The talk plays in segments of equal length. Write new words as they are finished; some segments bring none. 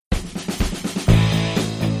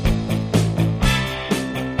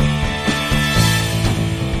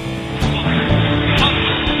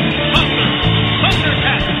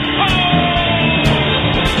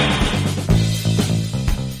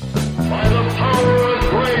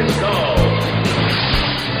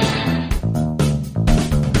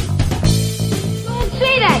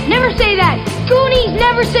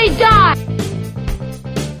ever say die?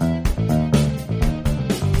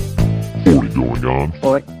 40 going on.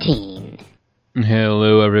 14.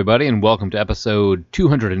 Hello, everybody, and welcome to episode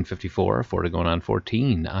 254, 40 going on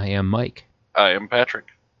 14. I am Mike. I am Patrick.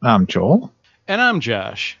 I'm Joel. And I'm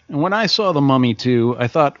Josh. And when I saw The Mummy 2, I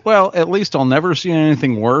thought, well, at least I'll never see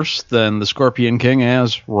anything worse than the Scorpion King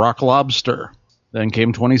as Rock Lobster. Then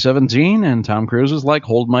came 2017, and Tom Cruise is like,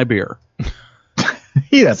 hold my beer.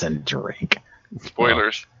 He doesn't drink.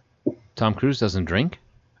 Spoilers. Tom Cruise doesn't drink?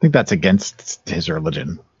 I think that's against his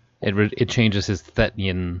religion. It changes his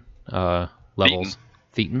Thetian levels.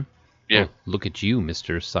 Thetan? Yeah. Oh, look at you,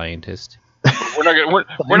 Mr. Scientist. We're not gonna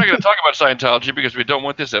talk about Scientology because we don't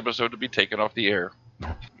want this episode to be taken off the air.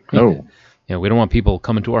 Oh. Yeah, we don't want people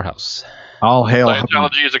coming to our house. All hail Hubbard.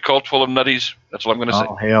 Scientology is a cult full of nutties. That's what I'm gonna say.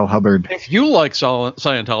 All hail Hubbard. If you like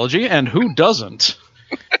Scientology, and who doesn't,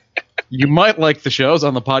 you might like the shows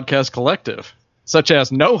on the Podcast Collective, such as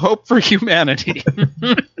No Hope for Humanity,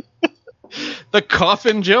 The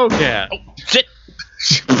Coffin Joe Cat. Shit!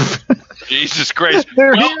 Jesus Christ.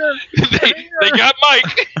 They're Well, here. they got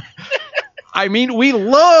Mike. I mean, we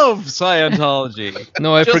love Scientology.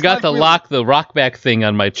 No, I Just forgot like to we- lock the rock back thing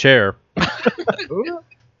on my chair.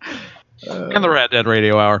 And the Rat Dead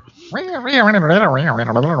Radio Hour.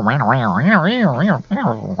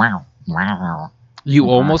 You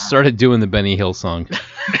almost started doing the Benny Hill song.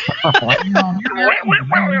 God.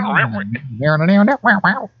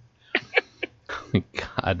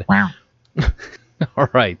 All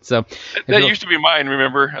right, so That used to be mine,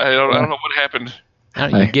 remember? I don't know what happened.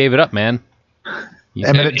 you gave it up, man. You,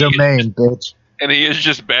 said Eminent domain, bitch. And he has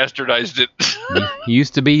just bastardized it. you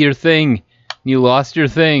used to be your thing. You lost your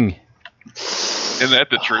thing. Isn't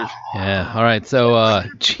that the truth? Yeah. All right. So,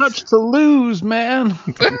 Much to lose, man.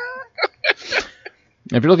 if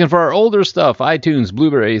you're looking for our older stuff, iTunes,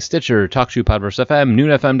 Blueberry, Stitcher, TalkShoe, Podverse FM,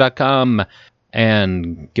 NoonFM.com,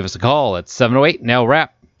 and give us a call at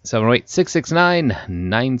 708-NOW-RAP,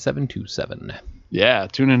 708-669-9727. Yeah,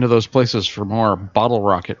 tune into those places for more Bottle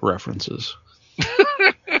Rocket references.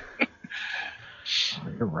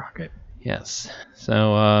 Your rocket. Yes.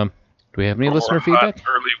 So, do we have any listener feedback?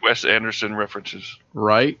 Early Wes Anderson references.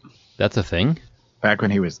 Right? That's a thing. Back when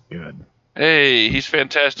he was good. Hey, he's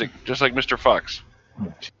fantastic, just like Mr. Fox.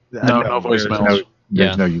 No voicemails.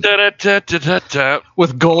 Yeah. There's no you. Da-da-da-da-da-da.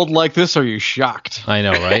 With gold like this, are you shocked? I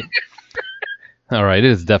know, right? All right. It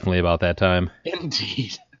is definitely about that time.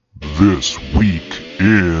 Indeed. This week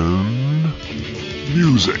in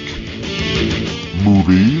music,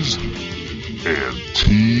 movies, and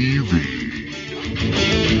TV.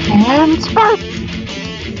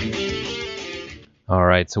 All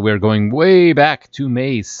right, so we're going way back to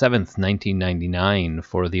May 7th, 1999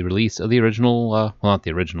 for the release of the original, well, not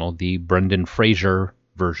the original, the Brendan Fraser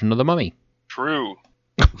version of The Mummy. True.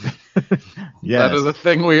 Yes. That is a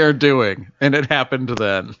thing we are doing, and it happened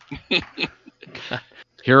then.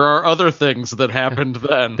 Here are other things that happened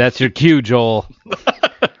then. That's your cue, Joel. Is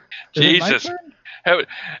it my Jesus. turn?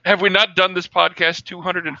 Have we not done this podcast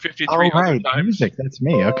 253 Oh, other right. times? Music. That's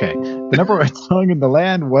me. Okay. The number one song in the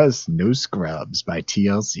land was No Scrubs by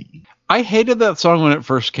TLC. I hated that song when it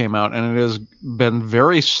first came out, and it has been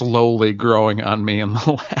very slowly growing on me in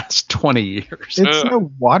the last 20 years. It's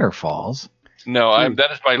no Waterfalls. No,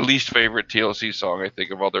 that is my least favorite TLC song, I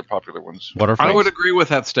think, of all their popular ones. Waterfalls. I would agree with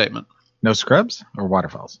that statement. No Scrubs or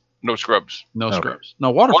Waterfalls? No Scrubs. No Okay. Scrubs.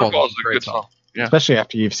 No, Waterfalls Waterfalls is a great song. Yeah. Especially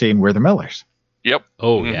after you've seen We're the Millers. Yep.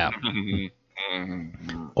 Oh, yeah.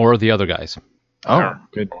 Or the other guys. Oh, Yeah.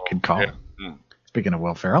 good call. Yeah. Mm. Speaking of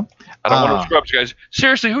Will Ferrell. I don't want no Scrubs, guys.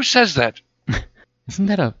 Seriously, who says that? Isn't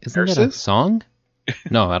that a Nurses? song?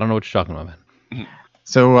 No, I don't know what you're talking about, man.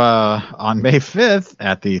 So on May 5th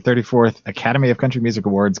at the 34th Academy of Country Music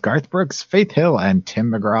Awards, Garth Brooks, Faith Hill, and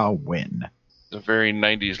Tim McGraw win. It's a very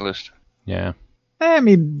 90s list. Yeah. I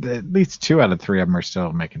mean, at least 2 out of 3 of them are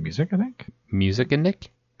still making music, I think. Music and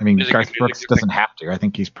Nick? I mean, Music Garth and Brooks music. doesn't have to. I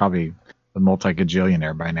think he's probably a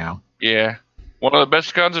multi-gajillionaire by now. Yeah. One of the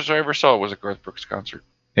best concerts I ever saw was a Garth Brooks concert.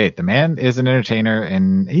 Hey, the man is an entertainer,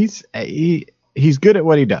 and he's good at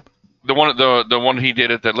what he does. The one he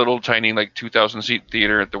did at that little tiny 2,000 seat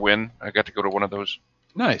theater at the Wynn. I got to go to one of those.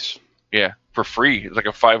 Nice. Yeah, for free. It's like a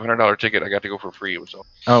 $500 ticket. I got to go for free. It was all.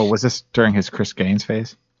 Oh, was this during his Chris Gaines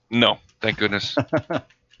phase? No, thank goodness.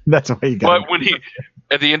 That's why you got. But when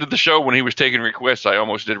at the end of the show, when he was taking requests, I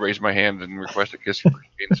almost did raise my hand and request a kiss for Chris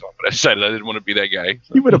Gaines song. But I decided I didn't want to be that guy.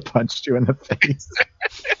 He would have punched you in the face.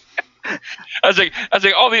 I was like,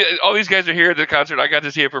 all these guys are here at the concert. I got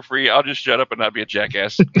to see it for free. I'll just shut up and not be a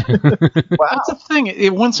jackass. Wow. That's the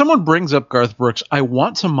thing. When someone brings up Garth Brooks, I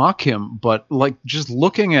want to mock him, but just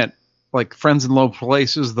looking at like Friends in Low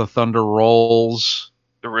Places, The Thunder Rolls,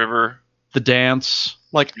 The River. The Dance.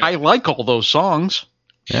 Like, I like all those songs.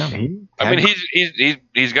 Yeah. I mean,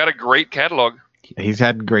 he's got a great catalog. He's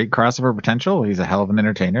had great crossover potential. He's a hell of an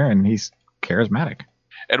entertainer, and he's charismatic.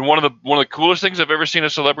 And one of the coolest things I've ever seen a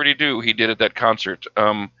celebrity do, he did at that concert.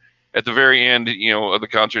 At the very end, of the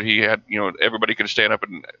concert, he had, everybody could stand up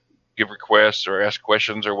and give requests or ask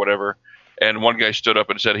questions or whatever. And one guy stood up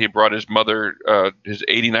and said he brought his mother, his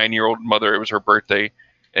 89-year-old mother. It was her birthday,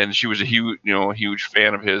 and she was a huge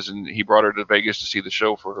fan of his, and he brought her to Vegas to see the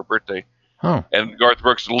show for her birthday. Oh. And Garth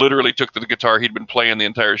Brooks literally took the guitar he'd been playing the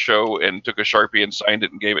entire show and took a Sharpie and signed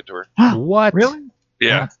it and gave it to her. What? Really?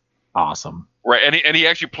 Yeah. That's awesome. Right, and he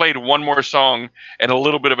actually played one more song, and a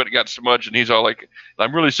little bit of it got smudged, and he's all like,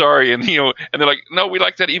 "I'm really sorry," and and they're like, "No, we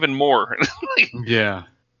like that even more." Yeah.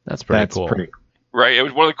 That's pretty That's cool. pretty. Right, it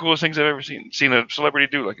was one of the coolest things I've ever seen a celebrity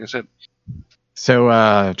do. Like I said,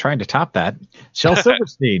 So, trying to top that, Shel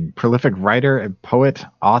Silverstein, prolific writer and poet,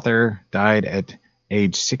 author, died at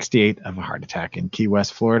age 68 of a heart attack in Key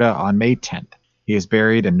West, Florida on May 10th. He is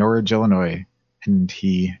buried in Norridge, Illinois, and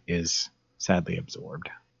he is sadly absorbed.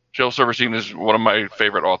 Shel Silverstein is one of my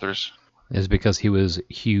favorite authors. Is it because he was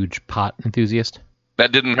a huge pot enthusiast?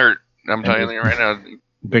 That didn't hurt. I'm telling you right now.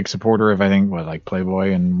 Big supporter of, I think, like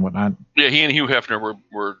Playboy and whatnot. Yeah, he and Hugh Hefner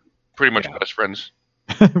were pretty much best friends.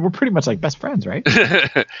 We're pretty much like best friends, right?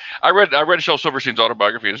 I read Shel Silverstein's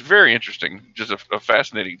autobiography. It's very interesting. Just a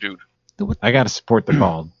fascinating dude. I got to support the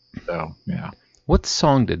call. So, yeah. What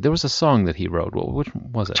song there was a song that he wrote. Well, which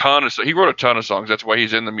one was it? He wrote a ton of songs. That's why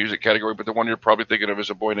he's in the music category. But the one you're probably thinking of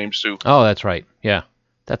is A Boy Named Sue. Oh, that's right. Yeah.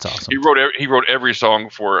 That's awesome. He wrote every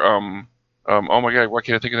song for oh my god, why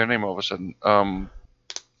can't I think of their name all of a sudden?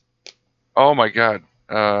 Oh my god.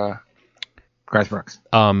 Garth Brooks.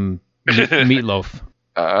 Meatloaf.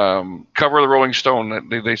 Cover of the Rolling Stone.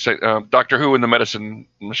 They say Doctor Who and the Medicine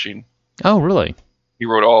Machine. Oh, really? He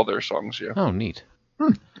wrote all their songs. Yeah. Oh, neat.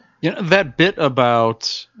 That bit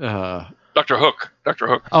about Dr. Hook.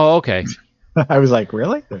 Oh, okay. I was like,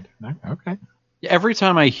 really? Okay. every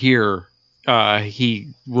time I hear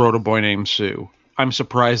he wrote A Boy Named Sue, I'm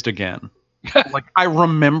surprised again. Like, I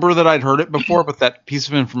remember that I'd heard it before, but that piece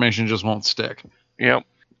of information just won't stick. Yeah.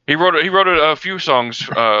 He wrote a few songs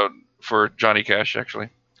for Johnny Cash, actually.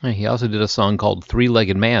 He also did a song called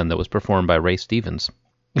Three-Legged Man that was performed by Ray Stevens.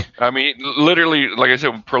 I mean, literally, like I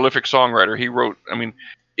said, prolific songwriter. He wrote, I mean,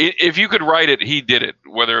 if you could write it, he did it.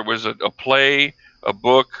 Whether it was a play, a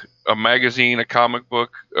book, a magazine, a comic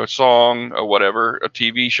book, a song, or whatever, a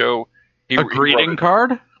TV show. A greeting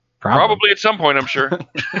card? Probably at some point, I'm sure.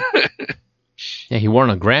 Yeah, he won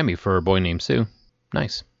a Grammy for A Boy Named Sue.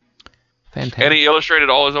 Nice. Fantastic. And he illustrated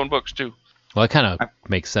all his own books, too. Well, that kind of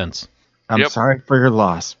makes sense. I'm sorry for your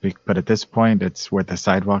loss, but at this point, it's where the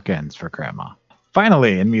sidewalk ends for Grandma.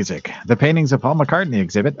 Finally, in music, the Paintings of Paul McCartney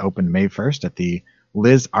exhibit opened May 1st at the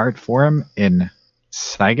Liz Art Forum in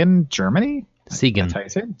Siegen, Germany? Siegen. That's how you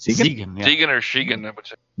say it? Siegen, yeah. Siegen or Shigen, I would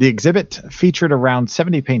say. The exhibit featured around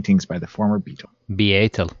 70 paintings by the former Beatle.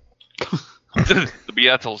 Beatle. The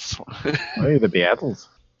Beatles. Hey, the Beatles.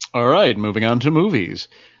 All right, moving on to movies.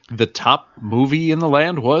 The top movie in the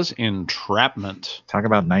land was Entrapment. Talk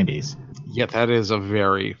about 90s. Yeah, that is a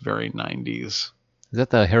very, very 90s. Is that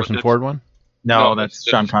the Harrison Ford one? No, that's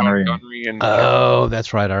Sean Connery. And Oh,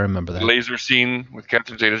 that's right. I remember that. Laser Scene with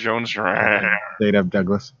Catherine Zeta-Jones. Dave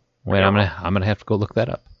Douglas. Wait, I'm gonna have to go look that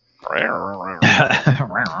up.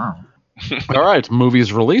 All right,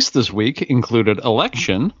 movies released this week included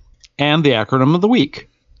Election and the acronym of the week,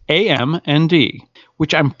 AMND,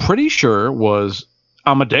 which I'm pretty sure was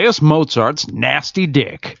Amadeus Mozart's Nasty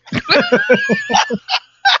Dick.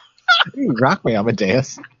 Ooh, rock me,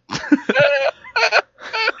 Amadeus.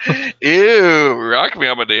 Ew, rock me,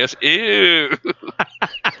 Amadeus. Ew.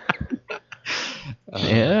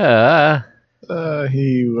 Yeah.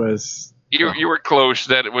 He was. You were close.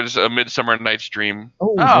 That was A Midsummer Night's Dream,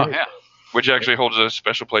 Oh, yeah. which actually holds a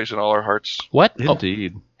special place in all our hearts. What?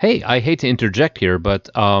 Indeed. Oh, hey, I hate to interject here, but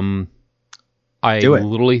I Do it.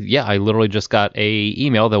 literally just got a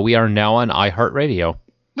email that we are now on iHeartRadio.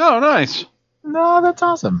 Oh, nice. No, that's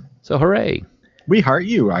awesome. So hooray! We heart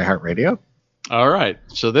you, iHeartRadio. All right,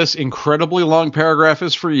 so this incredibly long paragraph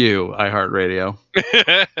is for you, iHeartRadio.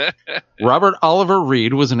 Robert Oliver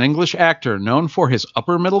Reed was an English actor known for his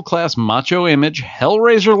upper-middle-class macho image,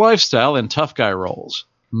 Hellraiser lifestyle, and tough guy roles.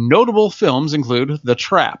 Notable films include The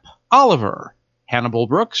Trap, Oliver, Hannibal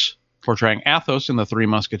Brooks, portraying Athos in The Three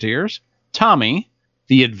Musketeers, Tommy,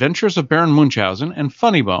 The Adventures of Baron Munchausen, and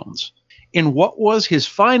Funny Bones. In what was his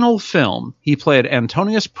final film, he played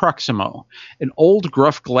Antonius Proximo, an old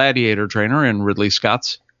gruff gladiator trainer in Ridley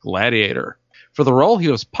Scott's Gladiator. For the role, he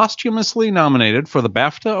was posthumously nominated for the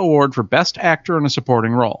BAFTA Award for Best Actor in a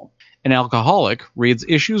Supporting Role. An alcoholic, Reed's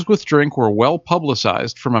issues with drink were well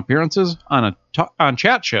publicized, from appearances on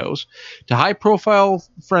chat shows to high-profile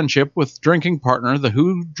friendship with drinking partner, The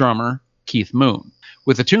Who drummer Keith Moon,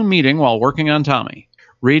 with the two meeting while working on Tommy.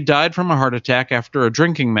 Reed died from a heart attack after a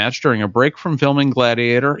drinking match during a break from filming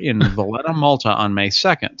Gladiator in Valletta, Malta on May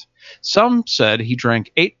 2nd. Some said he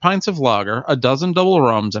drank 8 pints of lager, a dozen double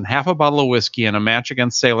rums, and half a bottle of whiskey in a match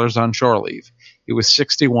against sailors on shore leave. He was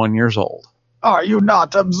 61 years old. Are you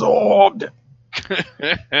not absorbed?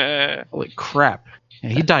 Holy crap. Yeah,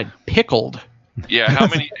 he died pickled. Yeah,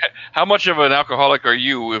 how much of an alcoholic are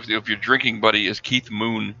you if your drinking buddy is Keith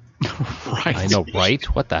Moon? Right. I know, right?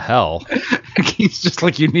 What the hell? He's just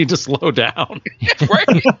like, you need to slow down.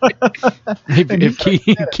 Right? If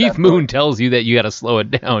Keith Moon tells you that you got to slow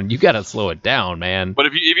it down, you got to slow it down, man. But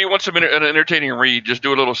if you want an entertaining read, just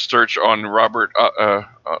do a little search on Robert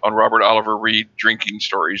Oliver Reed drinking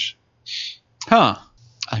stories. Huh.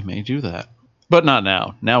 I may do that. But not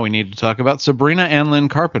now. Now we need to talk about Sabrina Ann Lynn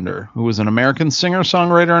Carpenter, who was an American singer,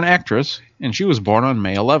 songwriter, and actress, and she was born on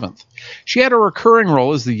May 11th. She had a recurring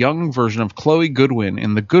role as the young version of Chloe Goodwin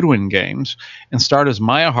in The Goodwin Games, and starred as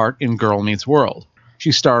Maya Hart in Girl Meets World.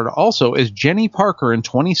 She starred also as Jenny Parker in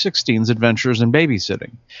 2016's Adventures in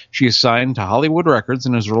Babysitting. She is signed to Hollywood Records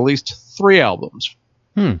and has released 3 albums.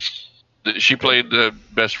 She played the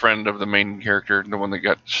best friend of the main character, the one that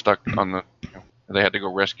got stuck on the... they had to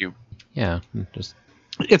go rescue. Yeah, just...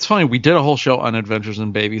 It's funny, we did a whole show on Adventures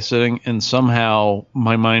in Babysitting, and somehow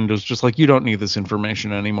my mind was just like, you don't need this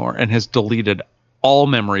information anymore, and has deleted all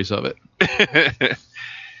memories of it.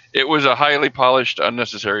 It was a highly polished,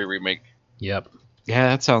 unnecessary remake. Yep. Yeah,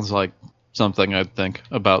 that sounds like something I'd think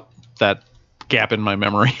about that gap in my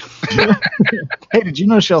memory. Hey, did you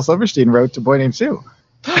know Shel Silverstein wrote to Boy Named Sue?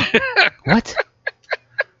 What?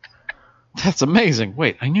 That's amazing.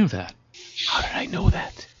 Wait, I knew that. How did I know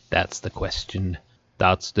that? That's the question.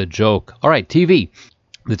 That's the joke. All right, TV.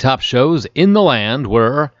 The top shows in the land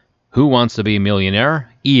were Who Wants to Be a Millionaire,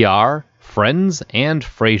 ER, Friends, and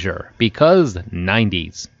Frasier. Because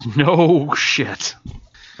 90s. No shit.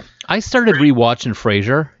 I started rewatching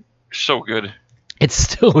Frasier. So good. It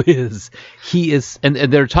still is. He is, and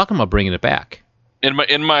they're talking about bringing it back. In my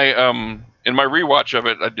rewatch of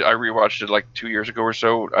it, I rewatched it like 2 years ago or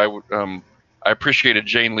so. I appreciated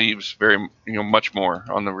Jane Leeves much more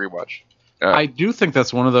on the rewatch. I do think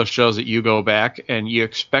that's one of those shows that you go back and you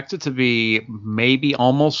expect it to be maybe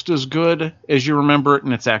almost as good as you remember it,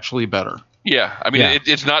 and it's actually better. Yeah, I mean,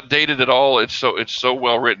 it's not dated at all. It's so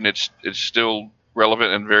well written. It's still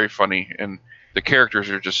relevant and very funny, and the characters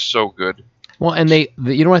are just so good. Well, and you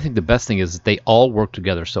know what I think the best thing is they all work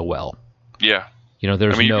together so well. Yeah.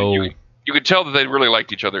 There's You could tell that they really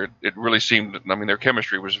liked each other. It really seemed. I mean, their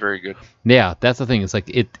chemistry was very good. Yeah, that's the thing. It's like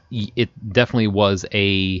it definitely was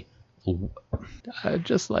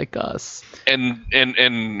just like us.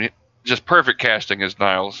 And just perfect casting as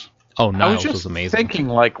Niles. Oh, I Niles was was amazing. thinking,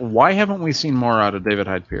 like, why haven't we seen more out of David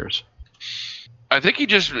Hyde Pierce? I think he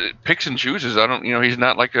just picks and chooses. I don't. He's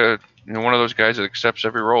not like one of those guys that accepts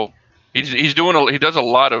every role. He does a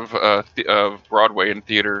lot of Broadway and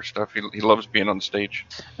theater stuff. He loves being on stage.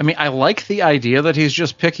 I mean, I like the idea that he's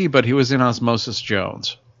just picky, but he was in Osmosis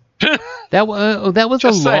Jones. That was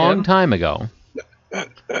Just a long saying. time ago.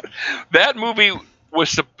 That movie was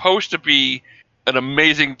supposed to be an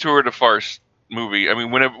amazing tour de farce movie. I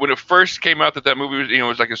mean, when it first came out that movie was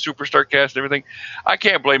was like a superstar cast and everything, I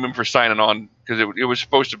can't blame him for signing on because it was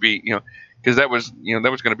supposed to be because that was going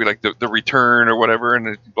to be like the return or whatever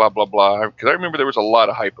and blah blah blah. Because I remember there was a lot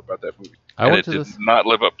of hype about that movie. It did not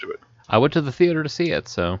live up to it. I went to the theater to see it,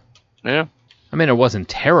 so yeah. I mean, it wasn't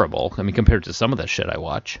terrible. I mean, compared to some of the shit I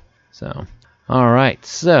watch. So, all right.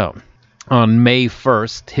 So, on May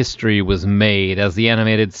 1st, history was made as the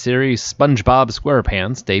animated series SpongeBob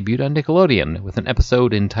SquarePants debuted on Nickelodeon with an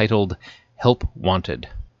episode entitled Help Wanted.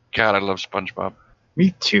 God, I love SpongeBob.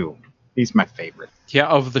 Me too. He's my favorite. Yeah,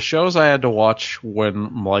 of the shows I had to watch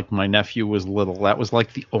when my nephew was little, that was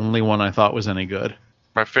like the only one I thought was any good.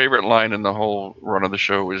 My favorite line in the whole run of the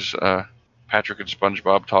show is Patrick and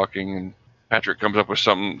SpongeBob talking, and Patrick comes up with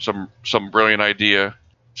some brilliant idea.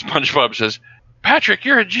 SpongeBob says, "Patrick,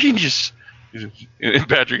 you're a genius." And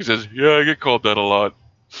Patrick says, "Yeah, I get called that a lot."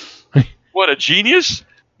 "What, a genius?"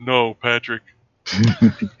 "No, Patrick."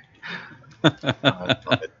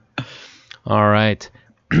 All right.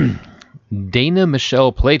 Dana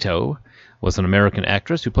Michelle Plato was an American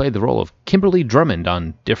actress who played the role of Kimberly Drummond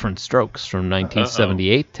on Different Strokes from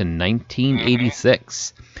 1978 to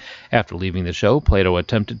 1986. After leaving the show, Plato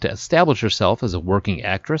attempted to establish herself as a working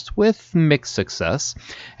actress with mixed success.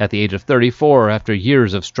 At the age of 34, after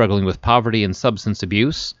years of struggling with poverty and substance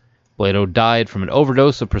abuse, Plato died from an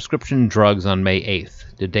overdose of prescription drugs on May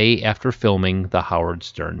 8th, the day after filming The Howard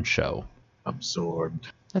Stern Show. Absorbed.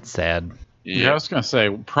 That's sad. Yeah, I was going to say,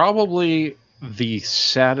 probably the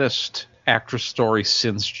saddest actress story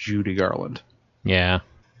since Judy Garland. Yeah.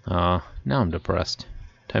 Now I'm depressed.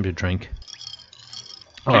 Time to drink.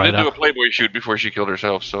 She did do a Playboy shoot before she killed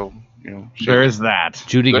herself, so, There is that.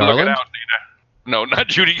 Judy good looking Garland? out, Dana. No, not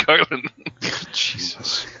Judy Garland.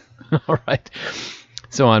 Jesus. All right.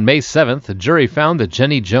 So on May 7th, a jury found the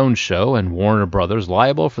Jenny Jones Show and Warner Brothers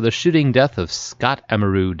liable for the shooting death of Scott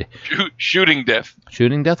Emerud. Shooting death.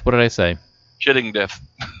 Shooting death? What did I say? Shitting death.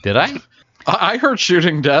 Did I? I heard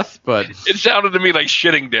shooting death, but It sounded to me like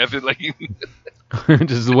shitting death.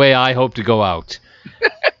 This is the way I hope to go out.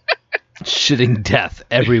 Shitting death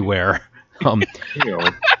everywhere. Ew.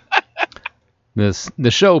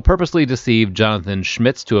 The show purposely deceived Jonathan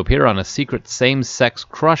Schmitz to appear on a secret same-sex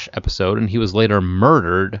crush episode, and he later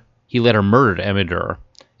murdered Amador.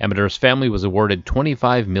 Amador's family was awarded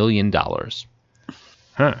 $25 million.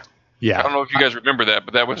 Huh. yeah, I don't know if you guys remember that,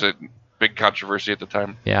 but that was a big controversy at the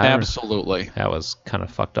time. Yeah, absolutely. that was kind of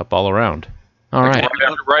fucked up all around. All right.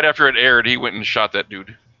 Right after it aired, he went and shot that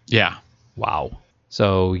dude. Yeah. Wow.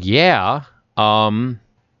 So, yeah,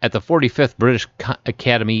 at the 45th British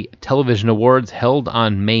Academy Television Awards held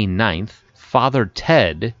on May 9th, Father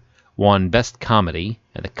Ted won Best Comedy,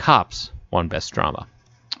 and The Cops won Best Drama.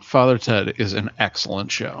 Father Ted is an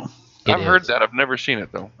excellent show. I've heard that. I've never seen it,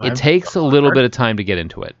 though. It takes a little bit of time to get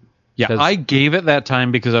into it. Yeah, 'Cause- I gave it that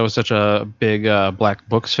time because I was such a big Black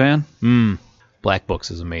Books fan. Black Books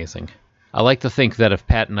is amazing. I like to think that if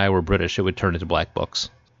Pat and I were British, it would turn into Black Books.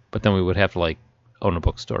 But then we would have to, own a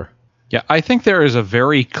bookstore. Yeah, I think there is a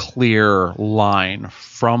very clear line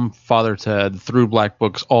from Father Ted through Black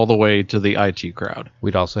Books all the way to the IT crowd.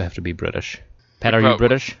 We'd also have to be British. Pat, are you Probably.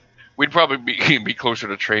 British? We'd probably be closer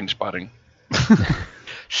to Train Spotting.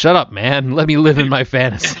 Shut up, man. Let me live in my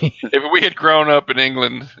fantasy. If we had grown up in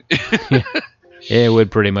England, It would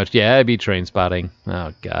pretty much. Yeah, it'd be Train Spotting.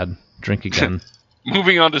 Oh, God. Drink again.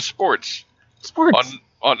 moving on to sports. Sports.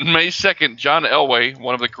 On May 2nd, John Elway,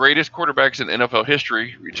 one of the greatest quarterbacks in NFL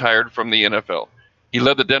history, retired from the NFL. He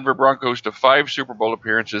led the Denver Broncos to 5 Super Bowl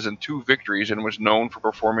appearances and 2 victories and was known for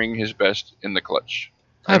performing his best in the clutch.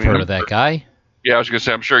 I've heard of that guy. Yeah, I was going to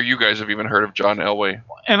say, I'm sure you guys have even heard of John Elway.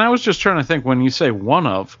 And I was just trying to think, when you say one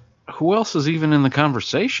of, who else is even in the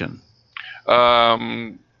conversation?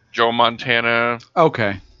 Joe Montana.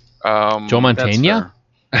 Okay. Joe Montana?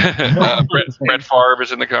 Brett Favre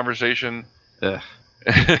is in the conversation. Ugh.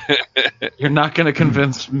 You're not going to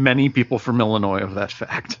convince many people from Illinois of that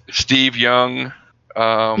fact. Steve Young.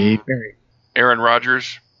 Aaron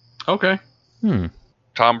Rodgers. Okay.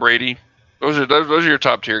 Tom Brady. Those are your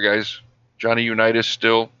top tier guys. Johnny Unitas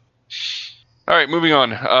still. All right, moving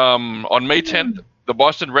on. On May 10th, the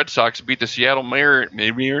Boston Red Sox beat the Seattle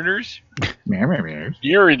Mariners.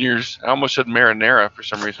 Mariners. I almost said marinara for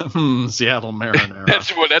some reason. Seattle Marinara. That's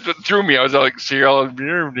what threw me. I was like, Seattle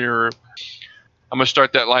Marinara. I'm gonna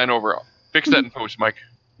start that line over. Fix that in post, Mike.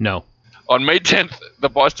 No. On May 10th, the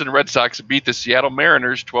Boston Red Sox beat the Seattle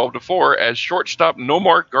Mariners 12-4 as shortstop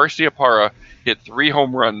Nomar Garciaparra hit 3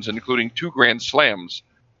 home runs, including 2 grand slams,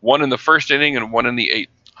 1 in the first inning and 1 in the 8th.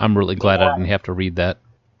 I'm really glad I didn't have to read that.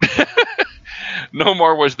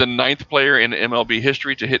 Nomar was the 9th player in MLB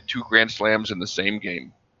history to hit 2 grand slams in the same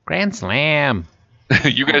game. Grand Slam.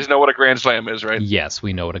 You guys know what a grand slam is, right? Yes,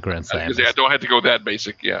 we know what a Grand Slam is. I don't have to go that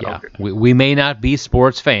basic. Yeah. Yeah. Okay. We may not be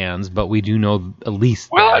sports fans, but we do know at least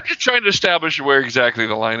Well, I'm that. just trying to establish where exactly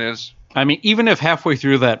the line is. I mean, even if halfway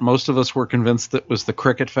through that, most of us were convinced that was the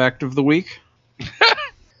cricket fact of the week.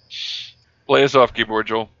 Play us off, keyboard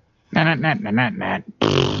Joel.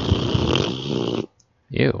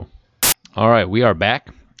 Ew. All right, we are back,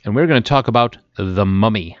 and we're going to talk about The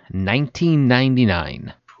Mummy,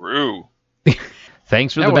 1999. True.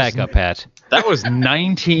 Thanks for That the was- backup, Pat. That was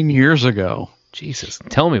 19 years ago. Jesus,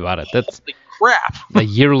 tell me about it. That's Crap. a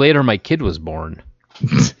year later my kid was born.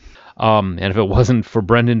 And if it wasn't for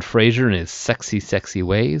Brendan Fraser and his sexy, sexy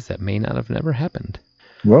ways, that may not have never happened.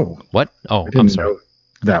 Whoa. What? Oh, I didn't I'm sorry. know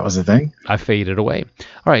that was a thing. I faded away.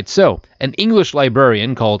 All right, so an English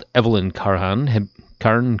librarian called Evelyn Carnahan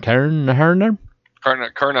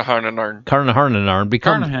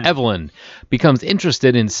Evelyn becomes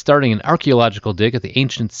interested in starting an archaeological dig at the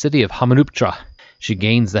ancient city of Hamunaptra. She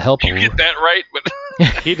gains the help You of... get that right? But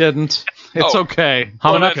He didn't. It's Oh. okay.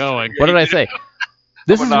 How Keep much- going. What did I say?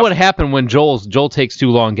 This is Hamanoptera. what happened when Joel takes too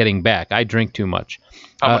long getting back. I drink too much.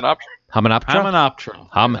 Hymenoptera. Hymenoptera?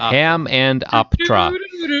 Hymenoptera. Ham and optra.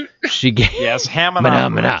 She gains Yes, Mana.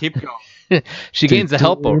 Hymenoptera. Keep going. she gains the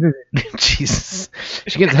help of Jesus.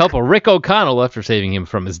 She gains the help of Rick O'Connell after saving him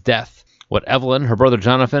from his death. What Evelyn, her brother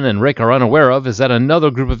Jonathan, and Rick are unaware of is that another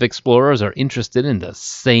group of explorers are interested in the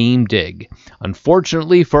same dig.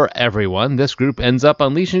 Unfortunately for everyone, this group ends up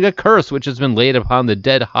unleashing a curse which has been laid upon the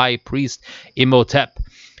dead high priest Imhotep.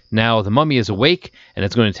 Now, the mummy is awake, and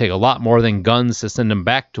it's going to take a lot more than guns to send him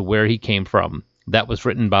back to where he came from. That was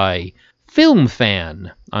written by Film Fan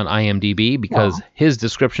on IMDb because his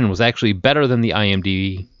description was actually better than the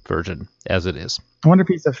IMDb version, as it is. I wonder if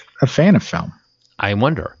he's a fan of film. I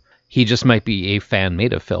wonder. He just might be a fan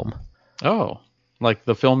made of film. Oh, like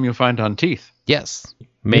the film you find on Teeth. Yes,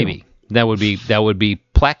 maybe. That would be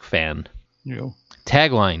Plaque Fan. You.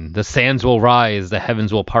 Tagline: The sands will rise, the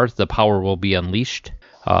heavens will part, the power will be unleashed.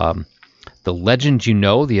 The legend you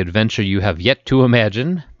know, the adventure you have yet to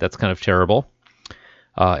imagine. That's kind of terrible.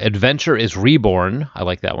 Adventure is reborn. I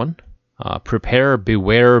like that one. Prepare,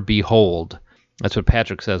 beware, behold. That's what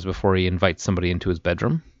Patrick says before he invites somebody into his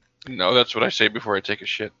bedroom. No, that's what I say before I take a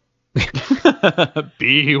shit.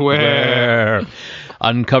 Beware.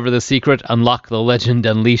 Uncover the secret, unlock the legend,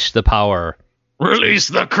 unleash the power. Release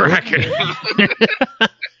the Kraken.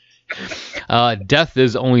 Death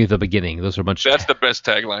is only the beginning. Those are a bunch That's the best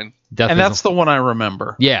tagline. death And is- that's the one I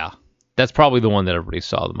remember. Yeah, that's probably the one that everybody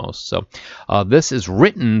saw the most. So, this is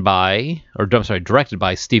directed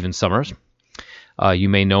by Stephen Sommers. You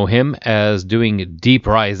may know him as doing Deep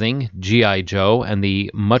Rising, G.I. Joe, and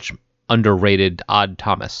the much underrated Odd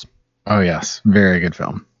Thomas. Oh, yes. Very good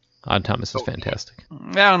film. Odd Thomas is fantastic.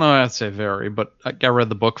 I don't know. I'd say very, but I read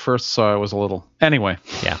the book first, so I was a little. Anyway,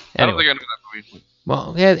 Yeah. I don't Anyway, think I knew that movie.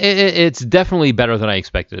 well, yeah, it's definitely better than I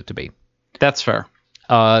expected it to be. that's fair.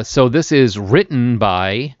 So this is written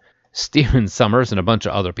by Stephen Sommers and a bunch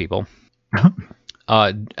of other people. Though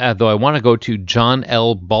I want to go to John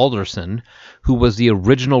L. Balderson, who was the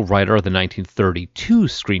original writer of the 1932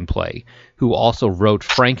 screenplay, who also wrote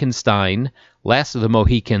Frankenstein, Last of the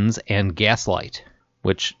Mohicans, and Gaslight,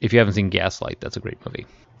 which, if you haven't seen Gaslight, that's a great movie.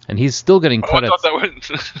 And he's still getting Oh, I credits. thought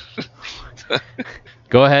that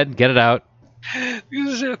Go ahead, get it out. I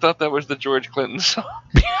thought that was the George Clinton song.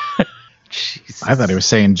 Jesus. I thought he was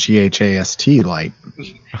saying GHAST light.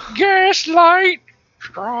 Gaslight,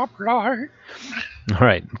 stop light. All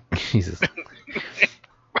right. Jesus.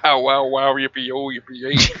 Wow, wow, wow, yippee-yo,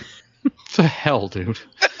 yippee-yay. What the hell, dude?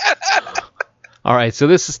 All right, so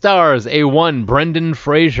this stars A1 Brendan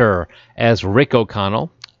Fraser as Rick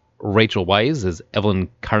O'Connell, Rachel Weisz as Evelyn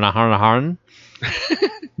Carnahan,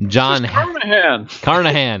 John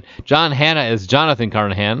Carnahan, John Hanna as Jonathan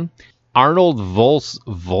Carnahan, Arnold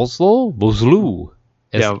Vosloo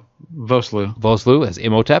as Yeah, Vosloo. Vosloo as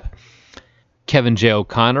Imhotep, Kevin J.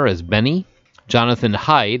 O'Connor as Benny, Jonathan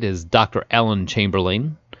Hyde as Dr. Alan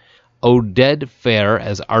Chamberlain, Oded Fair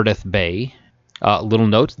as Ardeth Bay. Little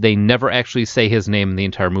note, they never actually say his name in the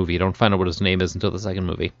entire movie. You don't find out what his name is until the second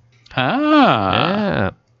movie.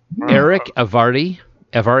 Ah. Eric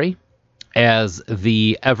Avari as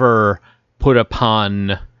the ever put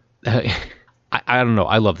upon... I don't know.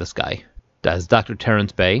 I love this guy. As Dr.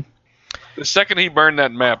 Terrence Bay. The second he burned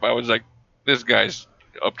that map, I was like, this guy's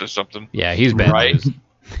up to something. Yeah, he's bad. Right?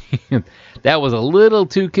 That was a little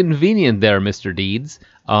too convenient there, Mr. Deeds.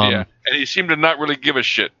 Yeah, and he seemed to not really give a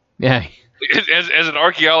shit. Yeah. As an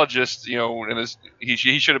archaeologist, you know, and he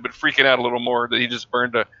should have been freaking out a little more that he just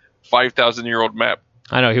burned a 5,000-year-old map.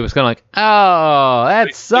 I know, he was kind of like, oh,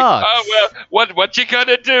 that sucks. Oh, well, what you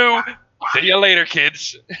gonna do? See you later,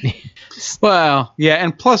 kids. Well, yeah,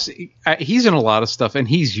 and plus, he's in a lot of stuff, and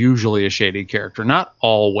he's usually a shady character. Not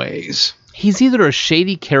always. He's either a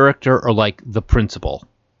shady character or like the principal.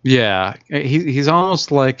 Yeah, he's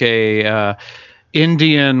almost like a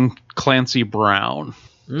Indian Clancy Brown.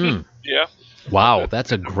 Mm. Yeah. Wow,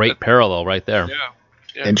 that's a great parallel right there.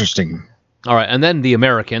 Yeah. Interesting. All right, and then the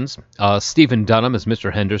Americans. Stephen Dunham as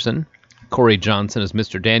Mr. Henderson. Corey Johnson as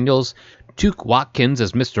Mr. Daniels. Duke Watkins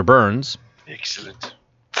as Mr. Burns. Excellent.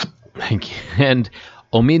 Thank you. And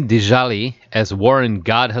Omid Djali as Warren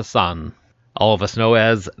God Hassan. All of us know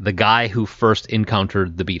as the guy who first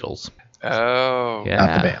encountered the Beatles. Oh. Yeah.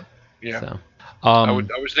 Not the band. Yeah. So, I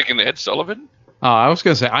was thinking Ed Sullivan. I was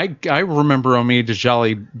going to say, I remember Omid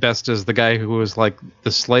Djali best as the guy who was like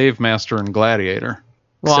the slave master in Gladiator.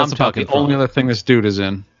 Well, That's I'm about talking the only from- other thing this dude is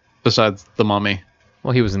in, besides The Mummy.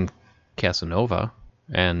 well, he was in Casanova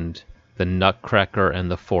and the Nutcracker and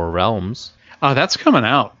the Four Realms. Oh, that's coming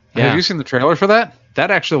out. Yeah. Have you seen the trailer for that?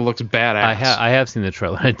 That actually looks badass. I have seen the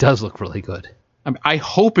trailer. It does look really good. I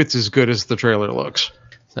hope it's as good as the trailer looks.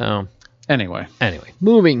 So Anyway,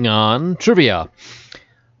 moving on. Trivia.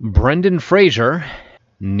 Brendan Fraser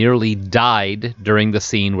nearly died during the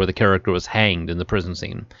scene where the character was hanged in the prison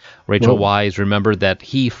scene. Rachel Wise remembered that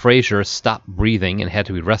Fraser stopped breathing and had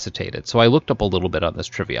to be resuscitated. So I looked up a little bit on this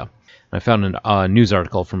trivia. I found a news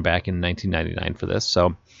article from back in 1999 for this.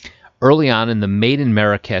 So early on in the Made in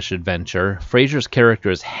Marrakesh adventure, Fraser's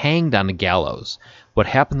character is hanged on a gallows. What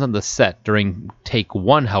happens on the set during take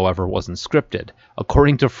one, however, wasn't scripted.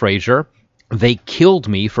 According to Fraser, they killed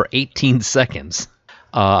me for 18 seconds.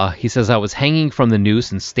 He says, I was hanging from the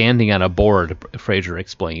noose and standing on a board, Fraser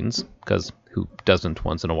explains, because who doesn't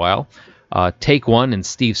once in a while. Take one, and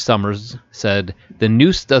Steve Summers said, the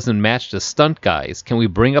noose doesn't match the stunt guys. Can we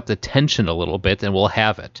bring up the tension a little bit and we'll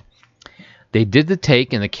have it? They did the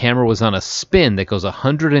take, and the camera was on a spin that goes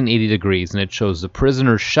 180 degrees, and it shows the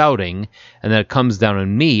prisoner shouting, and then it comes down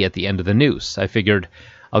on me at the end of the noose. I figured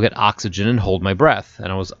I'll get oxygen and hold my breath,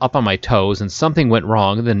 and I was up on my toes, and something went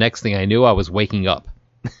wrong, and the next thing I knew, I was waking up.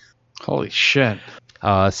 holy shit.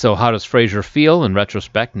 So how does Fraser feel in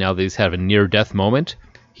retrospect now that he's had a near-death moment?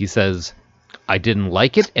 He says, I didn't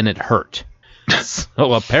like it, and it hurt.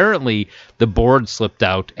 So apparently the board slipped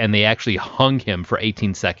out, and they actually hung him for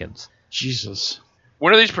 18 seconds. Jesus.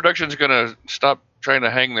 When are these productions going to stop trying to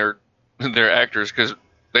hang their actors? Because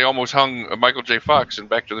they almost hung Michael J. Fox in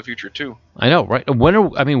Back to the Future 2. I know, right?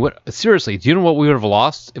 Seriously, do you know what we would have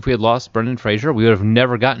lost if we had lost Brendan Fraser? We would have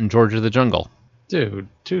never gotten George of the Jungle. Dude,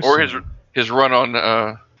 too Or soon. his run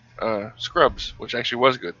on Scrubs, which actually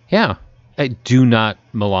was good. Yeah. I do not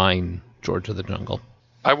malign George of the Jungle.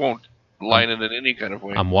 I won't line it in any kind of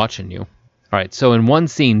way. I'm watching you. All right, so in one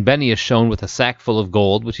scene, Benny is shown with a sack full of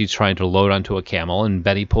gold, which he's trying to load onto a camel, and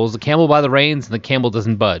Benny pulls the camel by the reins, and the camel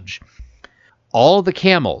doesn't budge. All the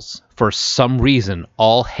camels, for some reason,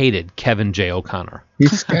 all hated Kevin J. O'Connor.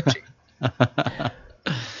 He's sketchy.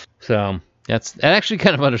 So that's actually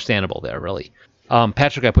kind of understandable there, really.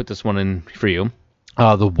 Patrick, I put this one in for you.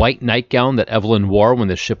 The white nightgown that Evelyn wore when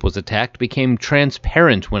the ship was attacked became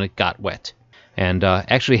transparent when it got wet, and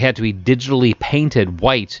actually had to be digitally painted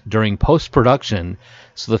white during post-production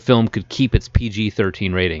so the film could keep its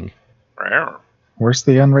PG-13 rating. Where's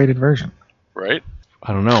the unrated version? Right?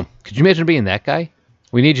 I don't know. Could you imagine being that guy?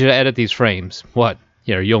 We need you to edit these frames. What?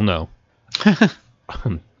 Here, you'll know.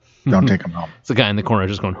 Don't take him home. It's the guy in the corner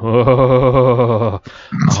just going, oh.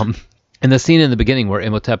 In the scene in the beginning where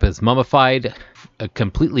Imhotep is mummified, a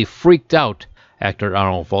completely freaked out actor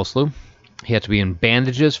Arnold Vosloo, he had to be in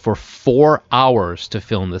bandages for 4 hours to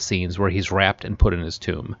film the scenes where he's wrapped and put in his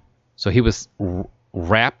tomb. So he was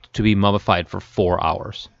wrapped to be mummified for 4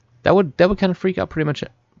 hours. That would kind of freak out pretty much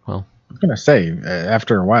it. Well, I was going to say,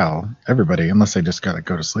 after a while, everybody, unless they just got to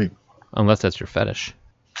go to sleep. unless that's your fetish.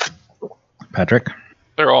 Patrick?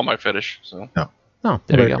 They're all my fetish. So Oh,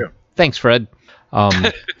 there you go. Thanks, Fred.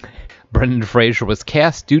 Brendan Fraser was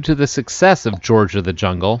cast due to the success of George of the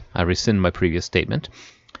Jungle. I rescind my previous statement.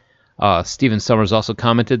 Stephen Summers also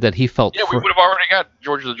commented that he felt... yeah, we would have already got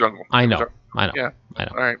George of the Jungle. I know. Yeah. I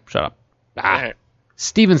know. All right. Shut up. All right.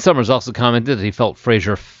 Stephen Summers also commented that he felt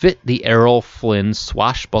Fraser fit the Errol Flynn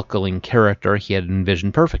swashbuckling character he had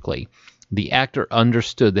envisioned perfectly. The actor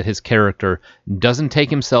understood that his character doesn't take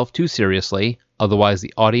himself too seriously, otherwise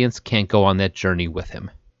the audience can't go on that journey with him.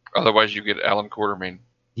 Otherwise, you get Alan Quartermain.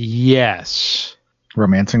 Yes.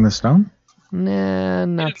 Romancing the Stone? Nah, He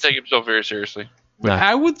not... didn't take himself very seriously. Nah.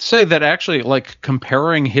 I would say that actually, like,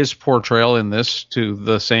 comparing his portrayal in this to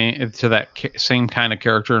that same kind of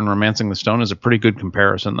character in Romancing the Stone is a pretty good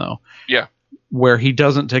comparison, though. Yeah. Where he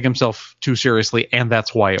doesn't take himself too seriously, and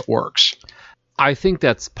that's why it works. I think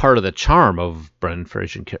that's part of the charm of Brendan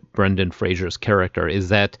Fraser's character is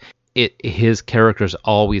that his characters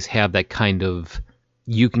always have that kind of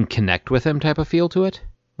you can connect with him type of feel to it.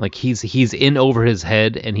 Like he's in over his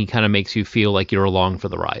head, and he kind of makes you feel like you're along for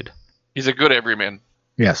the ride. He's a good everyman.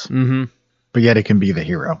 Yes. Mm-hmm. But yet it can be the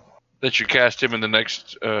hero. That you cast him in the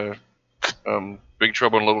next Big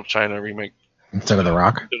Trouble in Little China remake Instead of The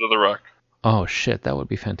Rock? instead of The Rock. Oh shit, that would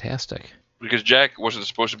be fantastic. Because Jack wasn't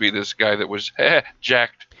supposed to be this guy that was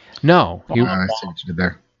jacked. No, I see what you did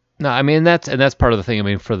there. No, I mean that's part of the thing. I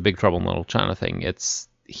mean, for the Big Trouble in Little China thing,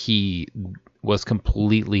 he was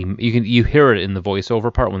completely. You hear it in the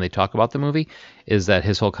voiceover part when they talk about the movie, is that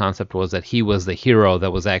his whole concept was that he was the hero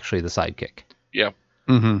that was actually the sidekick. Yeah.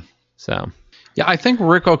 Mm-hmm. So Yeah, I think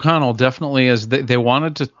Rick O'Connell definitely is. They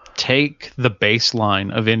wanted to take the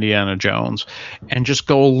baseline of Indiana Jones and just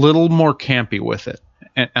go a little more campy with it,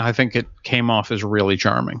 and I think it came off as really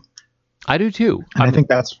charming. I do too. And I think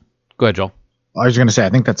that's Go ahead, Joel. I was going to say, I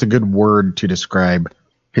think that's a good word to describe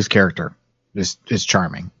his character. Is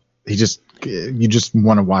charming. You just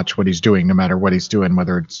want to watch what he's doing, no matter what he's doing,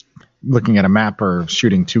 whether it's looking at a map or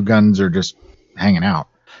shooting two guns or just hanging out.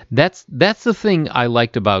 That's the thing I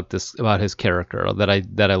liked about his character that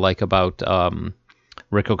I like about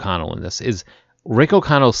Rick O'Connell in this is Rick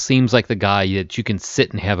O'Connell seems like the guy that you can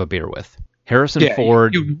sit and have a beer with. Harrison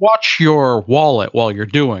Ford. You watch your wallet while you're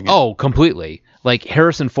doing it. Oh, completely. Like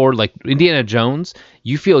Harrison Ford, like Indiana Jones,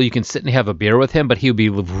 you feel you can sit and have a beer with him, but he would be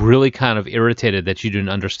really kind of irritated that you didn't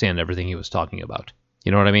understand everything he was talking about.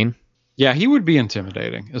 You know what I mean? Yeah, he would be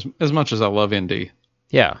intimidating as much as I love Indy.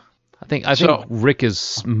 Yeah. I think Rick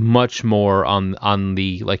is much more on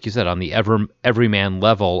the, like you said, on the everyman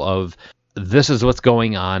level of this is what's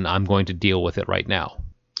going on. I'm going to deal with it right now.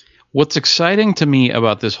 What's exciting to me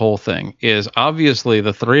about this whole thing is obviously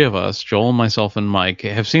the three of us, Joel, myself, and Mike,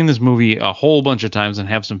 have seen this movie a whole bunch of times and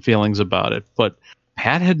have some feelings about it. But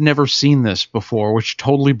Pat had never seen this before, which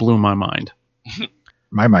totally blew my mind.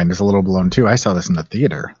 My mind is a little blown too. I saw this in the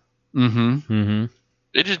theater. Mm-hmm. Mm-hmm.